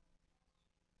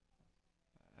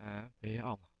ဘယ်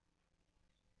အောင်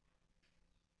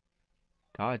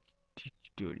ဒါ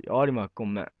tutorialဒီမှာ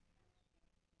command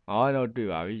တော့တွေ့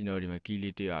ပါပြီကျွန်တော်ဒီမှာ key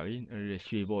လေးတွေ့ပါပြီ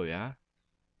ရွှေပေါ့ဗျာ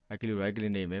အဲ့ကလေး right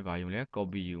click နေမယ်ဘာယူမလဲ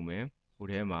copy ယူမယ်ဟို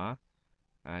ထဲမှာ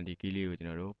ဒီ key လေးကိုကျွန်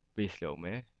တော်တို့ paste လုပ်မ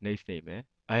ယ် next နေမယ်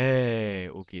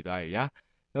okay သွားပြီဗျာ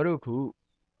ကျွန်တော်တို့ခု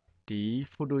ဒီ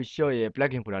Photoshop ရဲ့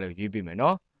plugin folder လေးကိုရွေးပေးမယ်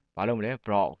နော်ဘာလုပ်မလဲ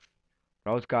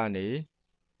browse ကနေ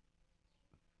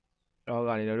ကျွန်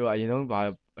တော်တို့အရင်ဆုံးဘာ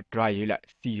drive ရွေးလိုက်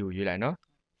C ကိုရွေးလိုက်နော်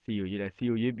C ကို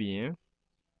ရွေးပြီးရင်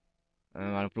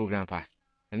program file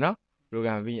နော်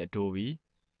program ပြီးရင် Adobe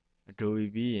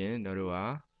ပြီးရင်ကျွန်တော်တို့က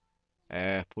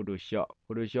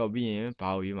Photoshop ပြီးရင်ဘာ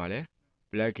ကိုရွေးမှာလဲ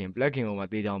plugin ကိုမှ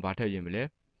တေးချောင်းဘာထည့်ရွေးမလဲ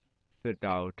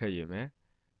filter ကိုထည့်ရွေးမယ်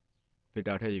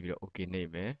filter ထည့်ရွေးပြီးတော့ okay နှိပ်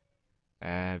မယ်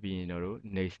ပြီးရင်တို့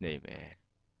next နှိပ်မယ်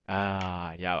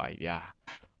ရပါပြီဗျာ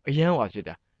အရန်ဟွာဖြစ်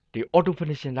တာဒီ auto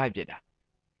finishing လိုက်ပြတာ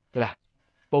ဟုတ်လား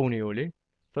ပုံတွေကိုလေ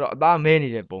ဆိုတော့အသားမဲနေ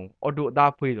တဲ့ပုံ auto အ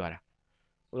သားဖွေးသွားတာ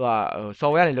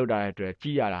software ကနေလောက်တာတဲ့အတွက်ကြ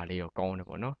ည့်ရတာလေးတော့ကောင်းတယ်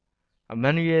ပေါ့နော်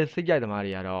manual စိတ်ကြိုက်သမား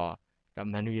တွေကတော့ဒါ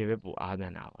manual ပဲပိုအားသ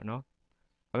န်တာပေါ့နော်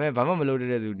ဒါပေမဲ့ဘာမှမလုပ်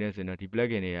တဲ့သူနဲ့ဆိုရင်တော့ဒီ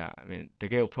plugin တွေကတ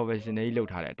ကယ်ကို professional ကြီးလုပ်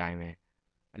ထားတဲ့အတိုင်းပဲ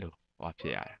အဲ့လိုဟောဖြ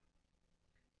စ်ရတယ်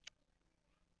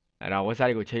အဲ့ဒါ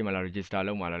website ကိုချိန်မှလား register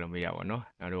လုပ်မှလားလို့မေးရပါတော့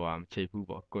နော်တို့ကမချိန်ဘူး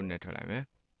ပေါ့ code နဲ့ထွက်လိုက်မယ်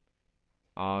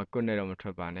code နဲ့တော့မထွ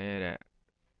က်ပါနဲ့တဲ့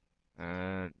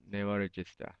never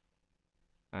register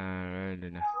ဒီ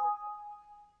နေ့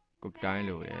code တိုင်း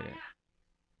လို့တဲ့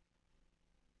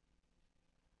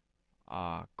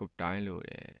code တိုင်းလို့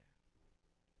တဲ့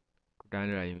code တိုင်း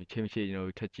လို့ရရင်ချိန်မရှိကျွန်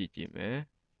တော်ထပ်ကြည့်ကြည့်မယ်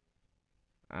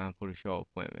Photoshop ကို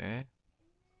ဖွင့်မယ်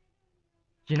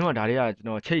ကျွန်တော်ကဒါတွေကကျွန်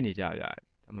တော်ချိန်နေကြဗျာ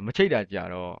မချိန်တာကြ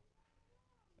တော့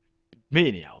မေ့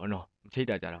နေတာဗောနော်မချိန်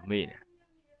တာကြတော့မေ့နေ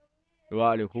သူက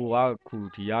လေဟိုကခု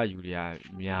ဒီကယူတွေက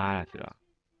များတာဆိုတော့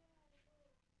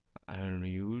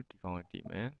new ဒီကောင်ကတည်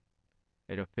မယ်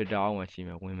အဲ့တော့ filter အောင်မှရှိမ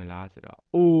ယ်ဝင်မလားဆိုတော့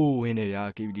အိုးဝင်တယ်ဗျာ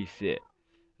KBD6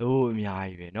 ဟိုးအများ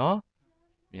ကြီးပဲနော်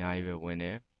အများကြီးပဲဝင်တ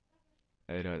ယ်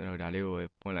အဲ့တော့ကျွန်တော်ဒါလေးကို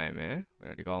ဖွင့်လိုက်မယ်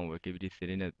ဒီကောင်ကို KBD6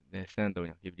 လေးနဲ့စမ်းတော့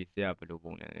KBD6 ကဘယ်လို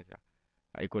ပုံလဲဆိုတာ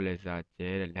equalizer ကျဲ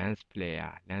တဲ့ lens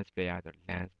player ဆို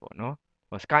lens ပေါ့နော်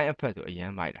ဟို sky effect ဆိုအရ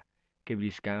န်မိုက်တာ KBD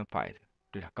scan file ဆို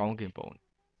တွေ့တာကောင်းကင်ပုံ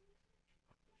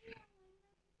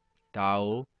ဒါ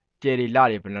ကိုကျယ်တွေလ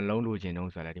တွေဘယ်နှလုံးလိုချင်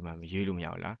တုံးဆိုတာလည်းဒီမှာရွေးလို့မရ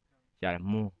ဘူးလားရတယ်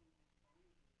မွန်း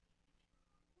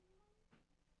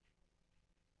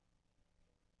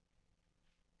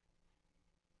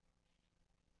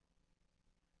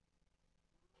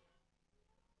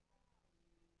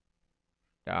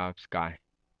ဒါ sky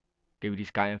KBD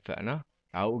sky effect နော်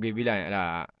ဒါကို okay ပြီးလိုက်ရင်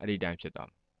အဲ့ဒီတိုင်းဖြစ်သွား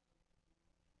မှာ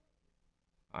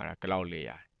အဲ့ဒါ cloud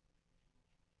layer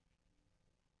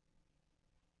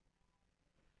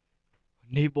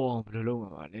နေပေါ်ဘယ်လိုလုပ်မှာ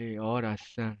ပါလဲဩဒါ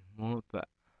sun moon ပတ်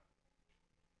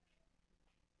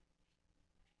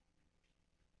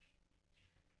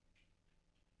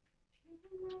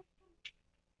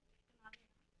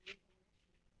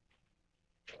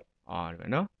ဒီမှာ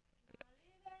နော်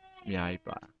အများကြီး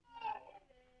ပါ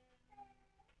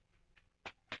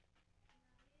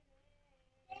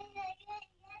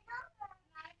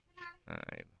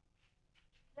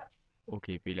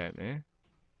okay ပြီးလိုက်မယ်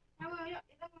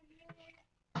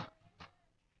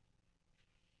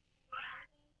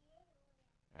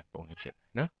ပုံလေးဖြစ်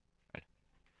နော်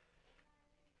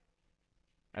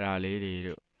အဲ့ဒါလေးတွေ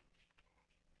တို့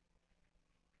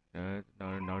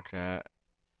နောက်ထပ်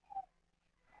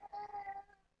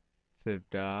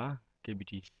filter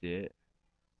KBD6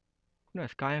 ခုန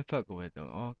sky effect ကိုပဲတော့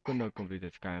ခုန complete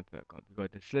sky effect ကို because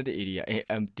the selected area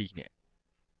empty နဲ့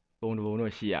ပုံတစ်ပုံ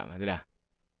တော့ရှိရမှာဟုတ်လား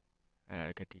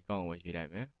အဲ့ဒါဒီကောင်ကိုရွေးလို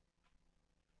က်မယ်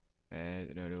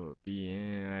ကျွန်တော်တို့ပြီးရ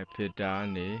င် filter က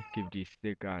နေ KBD6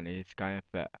 ကနေ sky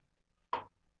effect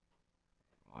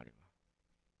ဟောဒီမှာ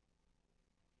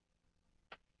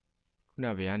ခုန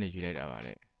ဘယ်ကနေရွေးလိုက်တာပါ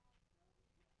လဲ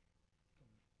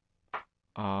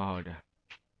ဟုတ်တယ်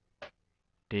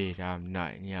data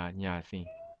night ညစင်း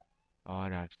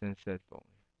ဒါ sunset ပုံ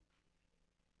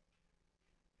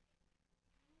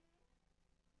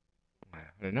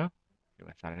ဟုတ်နော်ဒီ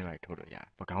မှာစာတန်းတွေပါထုတ်လို့ရ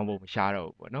ပကောင်းပုံမရှားတော့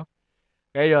ဘူးပေါ့နော်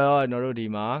အဲ့တော့ကျွန်တော်တို့ဒီ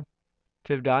မှာ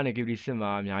filter နဲ့ KBD6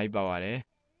 မှာအများကြီးပါပါတယ်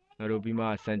ကျွန်တော်တို့ပြီးမှ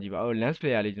စမ်းကြည့်ပါlens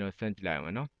player လေးကျွန်တော်စမ်းကြည့်လိုက်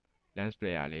အောင်နော် lens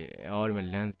player လေးဒီမှာ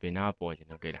lens ဘယ်နာပေါ်ကျွန်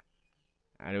တော်တွေ့လား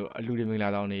အဲ့လိုအလူတွေမင်္ဂလာ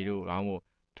ဆောင်တွေတို့ဘာမှမဟုတ်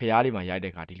ဖျားတွေမှာရိုက်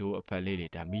တဲ့ခါဒီလိုအဖက်လေးတွေ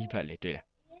ဒါမီးဖက်လေးတွေ့လား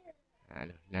အဲ့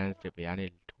လို lens တွေဘယ်ကနေ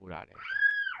ထိုးတာလဲ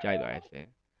ကြိုက်သွားရဲ့စင်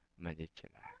မှန်ချစ်ချ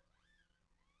စ်လာ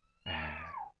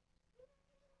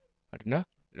ဟုတ်တယ်နော်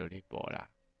လိုလေးပေါ်လာ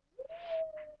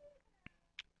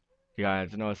ဒီက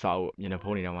ကျွန်တော်စာအုပ်မျက်နှာ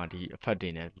ဖုံးနေတော့မှဒီအဖက်တွေ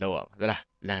နဲ့လောက်ရမှာဟုတ်လား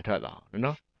လန်ထွက်သွားအောင်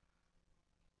နော်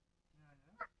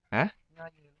ဟမ်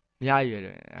အများကြီး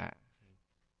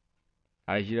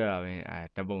ပဲရှိတော့တာပဲ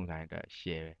တပ်ပုံဆိုင်အတွက်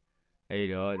share ပဲအဲ့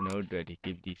တော့ကျွန်တော်တို့အတွက်ဒီ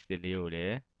KBD6 လေးကိုလ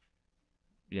ည်း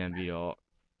ပြန်ပြီးတော့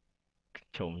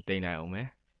ခြုံတိမ့်လိုက်အောင်မယ်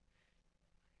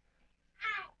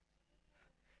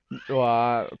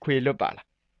ခွေလွတ်ပါလား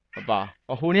မပါ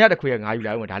ဟိုနေ့ကတခွေကငါယူ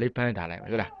လာဦးမယ်ဒါလေးပန်းထားလိုက်မ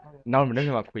ယ်ဟုတ်လားနောက်မနေ့က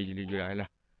မှခွေယူလာဟဲ့လား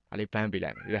ဒါလေးပန်းပေး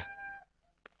လိုက်မယ်ဟုတ်လား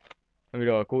ပြီး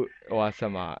တော့ကိုဆ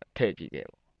က်မှာထည့်ကြည့်ခဲ့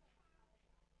ပေါ့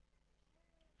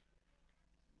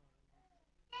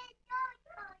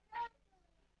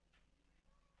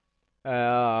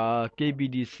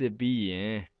KBD6 ပြီးရ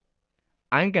င်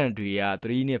iCountry က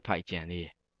3နဲ့5ကျန်သေးတ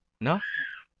ယ်နော်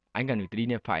iCountry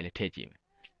 3နဲ့5လည်းထည့်ကြည့်မယ်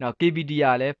နောက် KBD က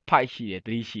လည်း5ရှိတယ်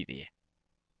3ရှိသေးတယ်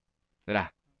ဟုတ်လား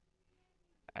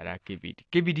အဲ့ဒါ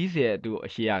KBD ဆိုရဲ့သူအ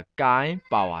ရှိက Kind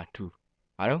Power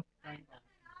 2ဘာလို့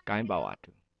Kind Power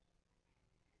 2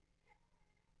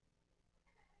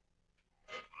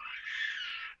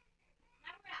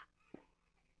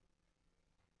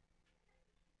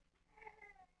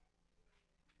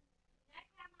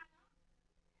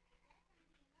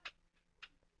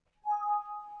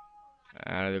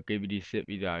 KBD စစ်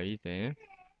ပြီးသားပြီဆိုရင်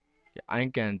I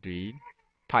country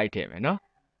 5ထည့်မယ်နော်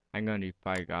I country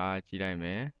 5ကကြည့်လိုက်မ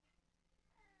ယ်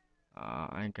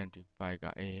I country 5က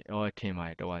ထင်ပါ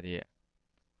တယ်တော်ပါသေးရဲ့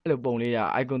အဲ့လိုပုံလေးက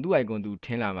icon သူထ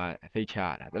င်းလာမှစိတ်ချရ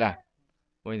တာဟုတ်လား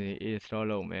ဝင်စီ install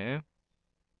လုပ်မယ်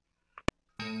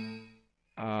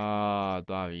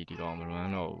သွားပြီဒီကောင်မလွ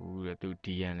မ်းတော့ဘူးတဲ့သူ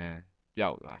DNN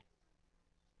ပျောက်သွား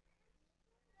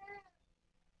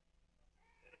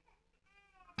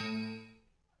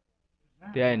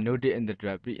တဲ့ noted in the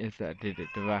draft pre-insert updated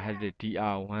device has the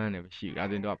DR1 နဲ့မရှိဘူးဒါ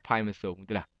ဆိုရင်တော့ file မစုံဘူး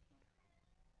တလား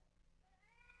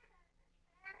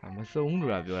မစုံဘူး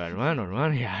လို့ပြောတာ run တော့ run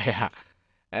နေရရ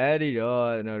အဲ့ဒီတော့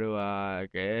ကျွန်တော်တို့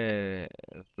ကဲ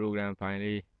program file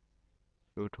လေး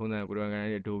တို့ထုံးတဲ့ program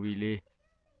လေး Adobe လေး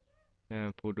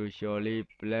Photoshop လေး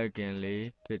plugin လေး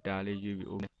filter လေးယူပြီး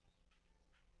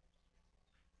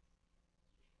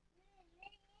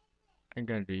I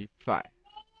country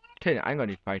 5ထည့်တယ် I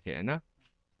country 5ထည့်တယ်နော်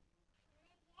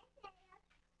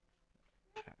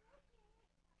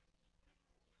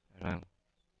နော်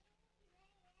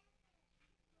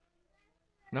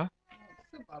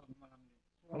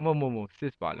မစ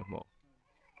စ်ပါလို့မ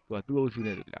ဟုတ်သူအုပ်စု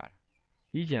နဲ့သူလာတာ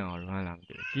ကြီးကြံအောင် run လာမ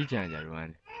သိဘူးကြီးကြံကြ run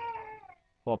တယ်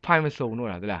ဟော file မစုံတော့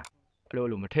တာသလားအဲ့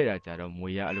လိုမထည့်တာကြတော့မွေ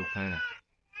ရအဲ့လိုဖမ်းတာ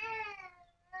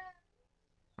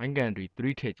I country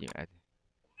 3ထည့်ကြည့်မယ်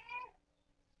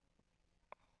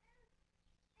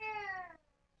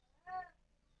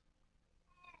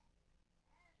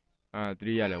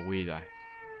3ရလဲဝေးသွား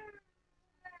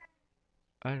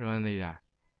run သေးတာ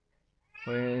ဝ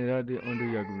င်တော့ဒီ undo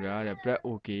your computer တဲ့ press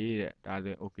OK တဲ့ဒါ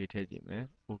ဆိုရင် OK ထည့်ကြည့်မယ်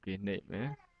OK နှိပ်မယ်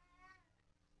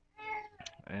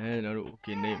ကျွန်တော်တို့ OK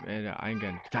နှိပ်မယ်ဒါ I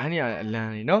can ဒါနေရအလံ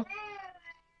နေနော်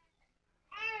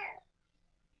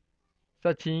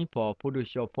searching for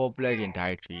Photoshop for plugin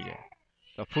directory တဲ့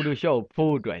Photoshop ကို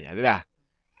ဖို့အတွက်ရသလား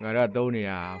ငါတို့သုံးနေ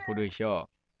တာ Photoshop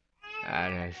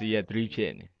CS3 ဖြ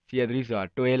စ်နေ CS3 ဆိုတာ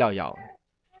တွဲလောက်ရောက်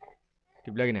ဒီ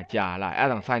plugin နဲ့ကြာလာအဲ့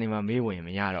ဒါဆို sign နေမှာမေးဝင်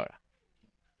မရတော့တာ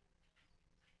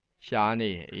ရှားနေ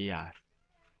အေးရ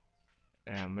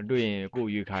မတွေ့ရင်ကို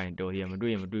ရွေးခိုင်းတော်ရမ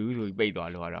တွေ့ရင်မတွေ့ဘူးဆိုပြီးပိတ်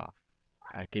သွားလို့ကတော့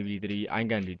KBD3 I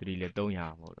country 3လည်း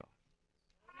300မဟုတ်တော့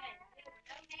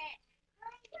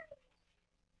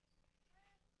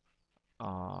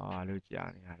လို့ကြာ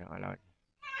နေတာတော့အဲ့လောက်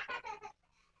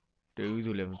တွေ့ဘူး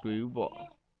ဆိုလည်းမတွေ့ဘူးပေါ့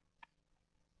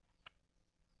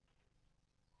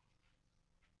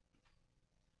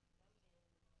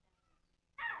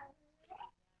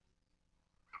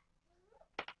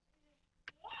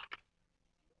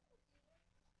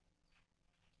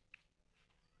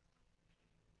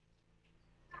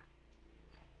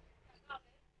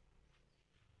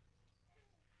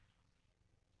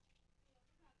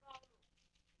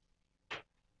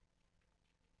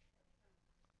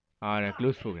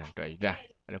close program တွေ့ပြီလား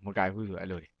အဲ့လိုမကြိုက်ဘူးဆိုအဲ့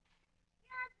လိုတွေ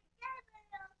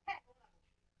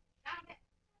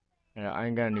I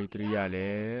country 3ရလ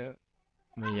ည်း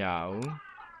မရဘူး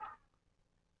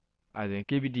အဲ့ဒါ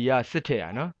KBD ကစစ်ထည့်ရ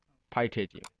နော်5ထည့်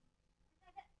ကြည့်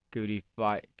KBD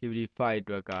 5အ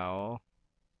တွက်ကရော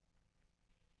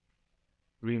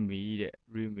README တဲ့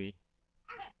README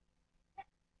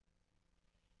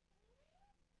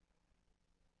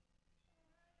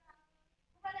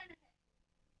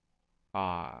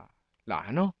လာ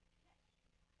နော်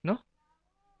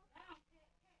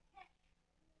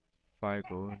file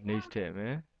ကို next ထည့်မ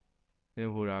ယ်သင်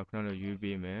ဟိုတာခုနကရွေး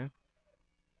ပေးမယ်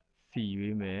C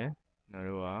ရွေးမယ်ကျွန်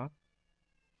တော်တို့က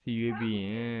C ရွေးပြီးရ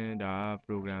င်ဒါ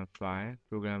program file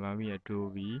program ပါပြီ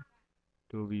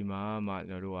Adobe မှာမှ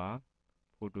ကျွန်တော်တို့က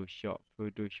Photoshop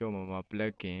မှာမှ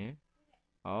plugin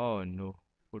no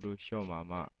Photoshop မှာ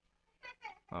မှ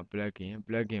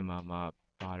plugin မှာမှ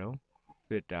ဘာတော့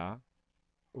filter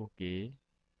OK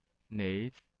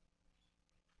next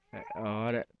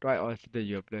တဲ့ try or set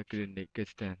your plugin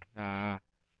extent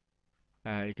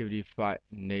KBD5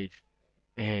 next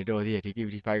တော်သေးတယ်ဒီ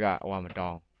KBD5 ကဟိုမတော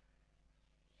င်း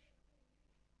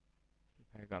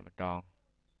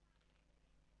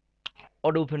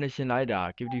auto finishing လိုက်တာ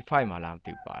KBD5 မှာလားမ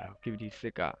သိဘူးပါ KBD6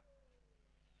 က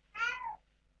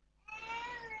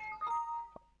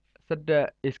set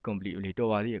is complete လေတော်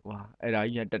ပါသေးရဲ့ကွာအဲ့ဒါ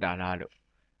ကြီးကတက်တာလားလို့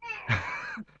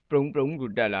ပရုံကို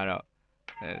တက်လာတော့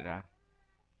ဒါ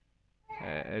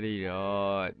အဲ့ဒီ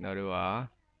တော့ကျွန်တော်တို့က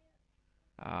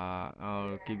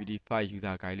KBD5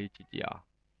 user guide လေးကြည့်ကြည့်အောင်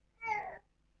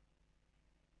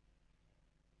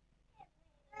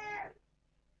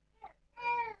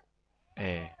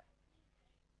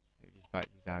KBD5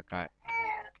 user guide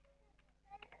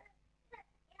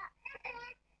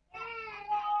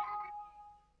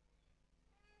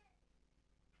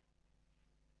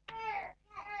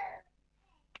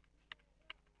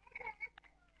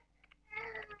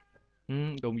အ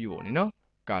သုံးပြုပုံနေနော်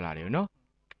ကာလာတွေနော်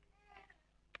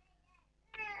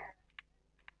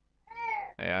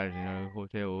အဲ့ဒါကျွန်တော်ဟို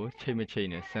ထဲကိုချိန်မချိန်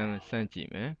နဲ့စမ်းကြည့်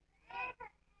မယ်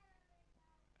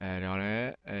တော့လည်း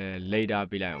later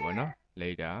ပေးလိုက်မှာပေါ့နော်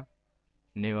later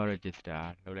never register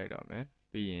လုပ်လိုက်တော့မယ်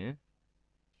ပြီးရင်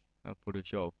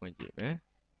Photoshop ကိုဖွင့်ကြည့်မယ်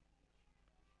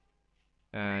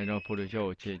ကျွန်တော် Photoshop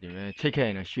ကိုချိန်ကြည့်မယ်ချိန်ခဲ့ရ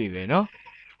င်တော့ရွှေ့ပဲနော်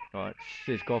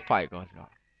6 ကော5ကောဆို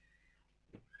တော့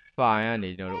file ကနေ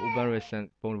ကျွန်တော်တို့ open recent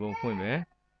ပုံဖွင့်မယ်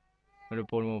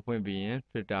ပုံဖွင့်ပြီးရင်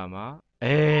filter မှာ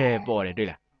ပေါ်တယ်တွေ့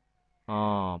လား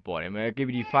ပေါ်တယ်မယ်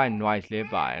KBD5 noise လေး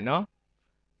ပါတယ်နော်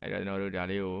အဲ့တော့ကျွန်တော်တို့ဒါ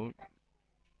လေးကို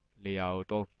layer ကို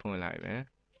တော့ဖွင့်လိုက်မယ်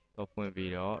တော့ဖွင့်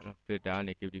ပြီးတော့ filter က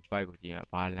နေ KBD5 ကိုကြည့်ရ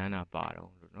ဘာလမ်းတာပါ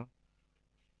တော့လို့နော်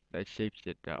let shape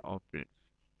shifter open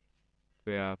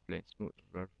fair plane smooth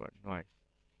rough noise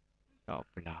တော့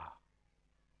ဘလာ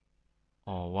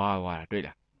ဝါတွေ့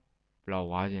လားဘလောက်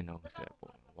ဝါခြင်းတော့ဆို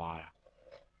ပုံဝါတာ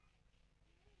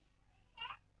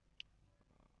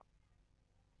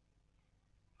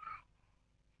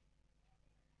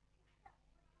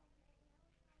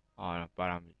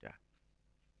parameter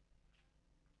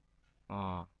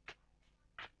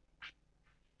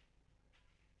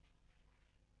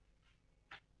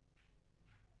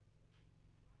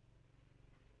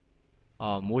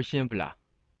motion blur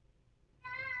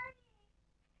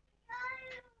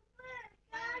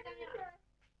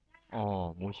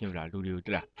motion blur လူတွေကို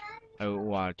တွေ့လားဟို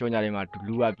ဟာကြောင်ညာတွေမှာ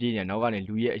လူကပြေးနေနောက်ကနေ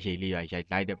လူရဲ့အရေးလေးရိုက်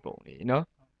လိုက်တဲ့ပုံလေးနော်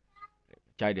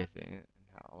ကြိုက်တယ်ဆိုရင်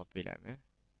ပေးလိုက်မယ်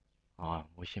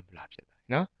motion blur ဖြစ်သွား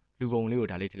နော်လူပုံလေးကို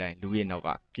ဒါလေးထည့်လိုက်လူရဲ့နောက်က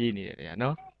ပြေးနေတယ်တဲ့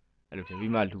နော်အဲ့လိုဖြစ်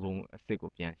ပြီးမှလူပုံအစ်စ်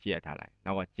ကိုပြန်ရှေ့ရထားလိုက်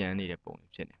နောက်ကကြမ်းနေတဲ့ပုံ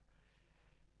လေးဖြစ်နေ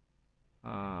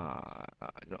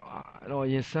တော့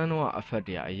ရင်စမ်းတော့ effect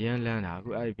တွေအရင်လန်းတာအခု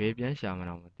အဲ့ဘေးပြန်ရှာမှ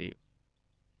တော့မသိဘူး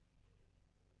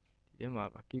ဒီမှာ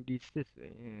KBD6 ဆို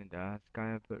ရင်ဒါ sky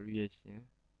variation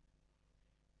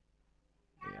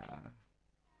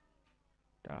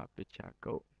ဒါ picture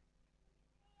code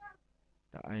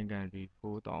ဒါ icon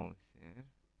 4000အဲ့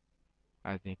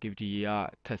ဒါ KBD က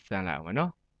ထပ်ဆန်းလိုက်အောင်မယ်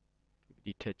နော် KBD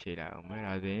ထပ်ချိန်လိုက်အောင်မယ်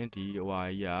ဒါဆိုရင်ဒီဟိုဟာ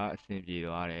ကြီးကအဆင်ပြေ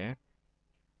သွားတယ်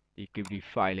ဒီ KBD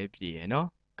file လေးပြေရနော်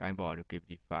ကိုင်းပေါ်လို့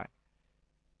KBD file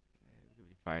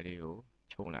လေးကို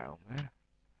ခြုံလိုက်အောင်မယ်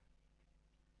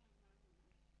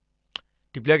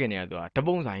ဒီ plugin တွေကသူကတ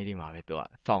ပုံဆိုင်ကြီးတွေမှာပဲသူက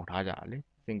စောင့်ထားကြတာလေ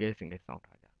single စောင့်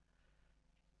ထားကြ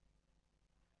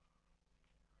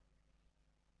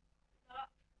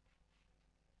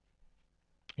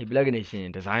ဒီ plugin တွေရှင်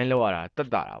design လုပ်ရတာတက်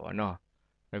တာပေါ့နော်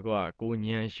ဒါကကို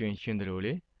ညံရှင်တယ်လို့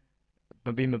လေမ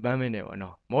ပင်မပန်းမနဲ့ပေါ့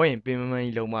နော်မောရင်ပင်မပန်း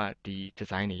ကြီးလုံးမဒီ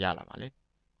design တွေရလာမှာလေ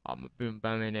မပင်မပ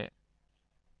န်းမ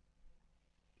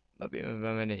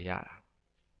နဲ့ရတာ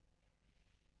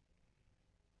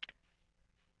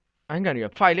အိုင်းကန်တွေက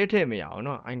5လေးထည့်မရအောင်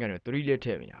နော်အိုင်းကန်တွေ3လေးထ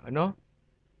ည့်မရအောင်နော်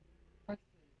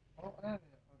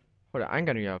ဟုတ်တယ်အိုင်းက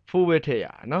န်တွေက4ပဲထည့်ရ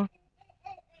အောင်နော်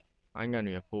အိုင်းကန်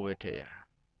တွေက4ပဲထည့်ရ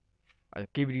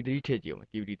KBD3 ထည့်ကြည့်အောင်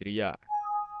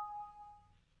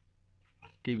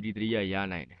KBD3 ကရ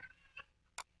နိုင်တယ်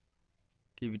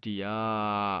KBD က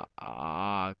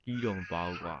ကီးတော့မပါ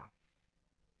ဘူးကွာ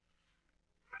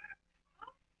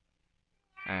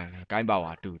ကိုင်းပါ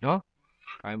ဝါ2နော်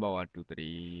ကိုင်းပါဝါ2 3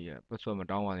ပတ်စောမ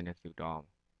တောင်းပါနဲ့စုတောင်း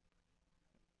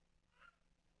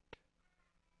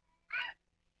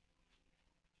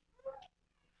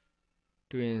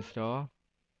to install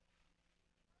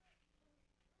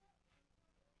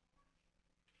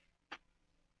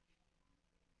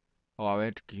ဟောပါပဲ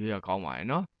ရွေးရကောင်းပါရဲ့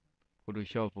နော်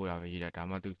Photoshop ပို့တာပဲရေးတာဒါ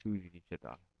မှသူစူးစီဖြစ်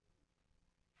သွား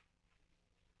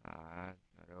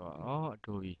တော့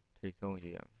Adobe ထိတ်ဆုံး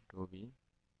ရေးရမယ်Adobe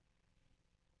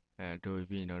Adobe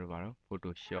ပြီးရင်တော့ဘာလို့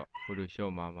Photoshop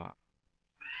မှာ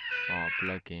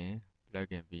plugin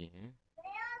ပြီးရင်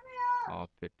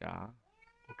filter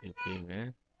okay ပြီးမယ်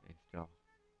install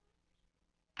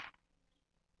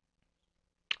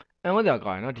မကြ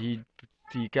ကောင်းနော်ဒီ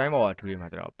ကိုင်းပေါ်ကထူတွေမှာ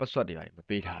ကျတော့ password တွေမ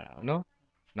ပေးထားတာနော်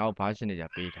နောက် version တွေじゃ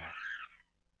ပေးထား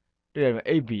တွေ့ရမယ်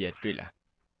 8bf တွေ့လား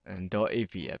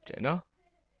.8bf တဲ့နော်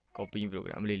copy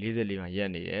program အမလေး44မှာရက်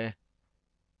နေတယ်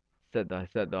ဆက်သွား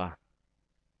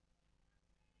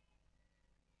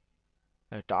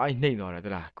တအားနှိမ့်သွားတယ်သ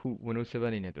လားခု Windows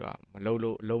 7နေနဲ့သူကမလုံး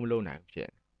နိုင်ဘူးဖြ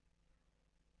စ်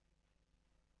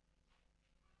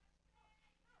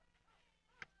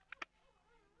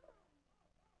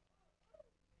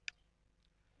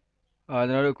ကျွန်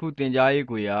တော်တို့ခုတင်ကြားရေး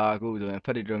ကိုရအခုဆိုရင်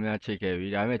effect တွေတော်များချိန်ခဲ့ပြီ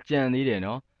ဒါပေမဲ့ကြံသေးတယ်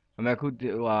နော်ဒါပေမဲ့ခု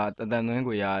ဟိုတန်သွင်း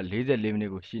ကိုရ44မိန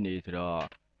စ်ကိုရှိနေဆိုတော့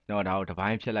ကျွန်တော်ဒါကိုတစ်ပို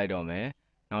င်းဖြတ်လိုက်တော့မယ်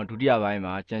နောက်ဒုတိယပိုင်း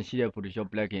မှာကြံရှိတဲ့ Photoshop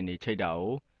plugin တွေချိန်တာ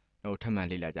ကိုထပ်မံ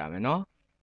လေ့လာကြမယ်နော်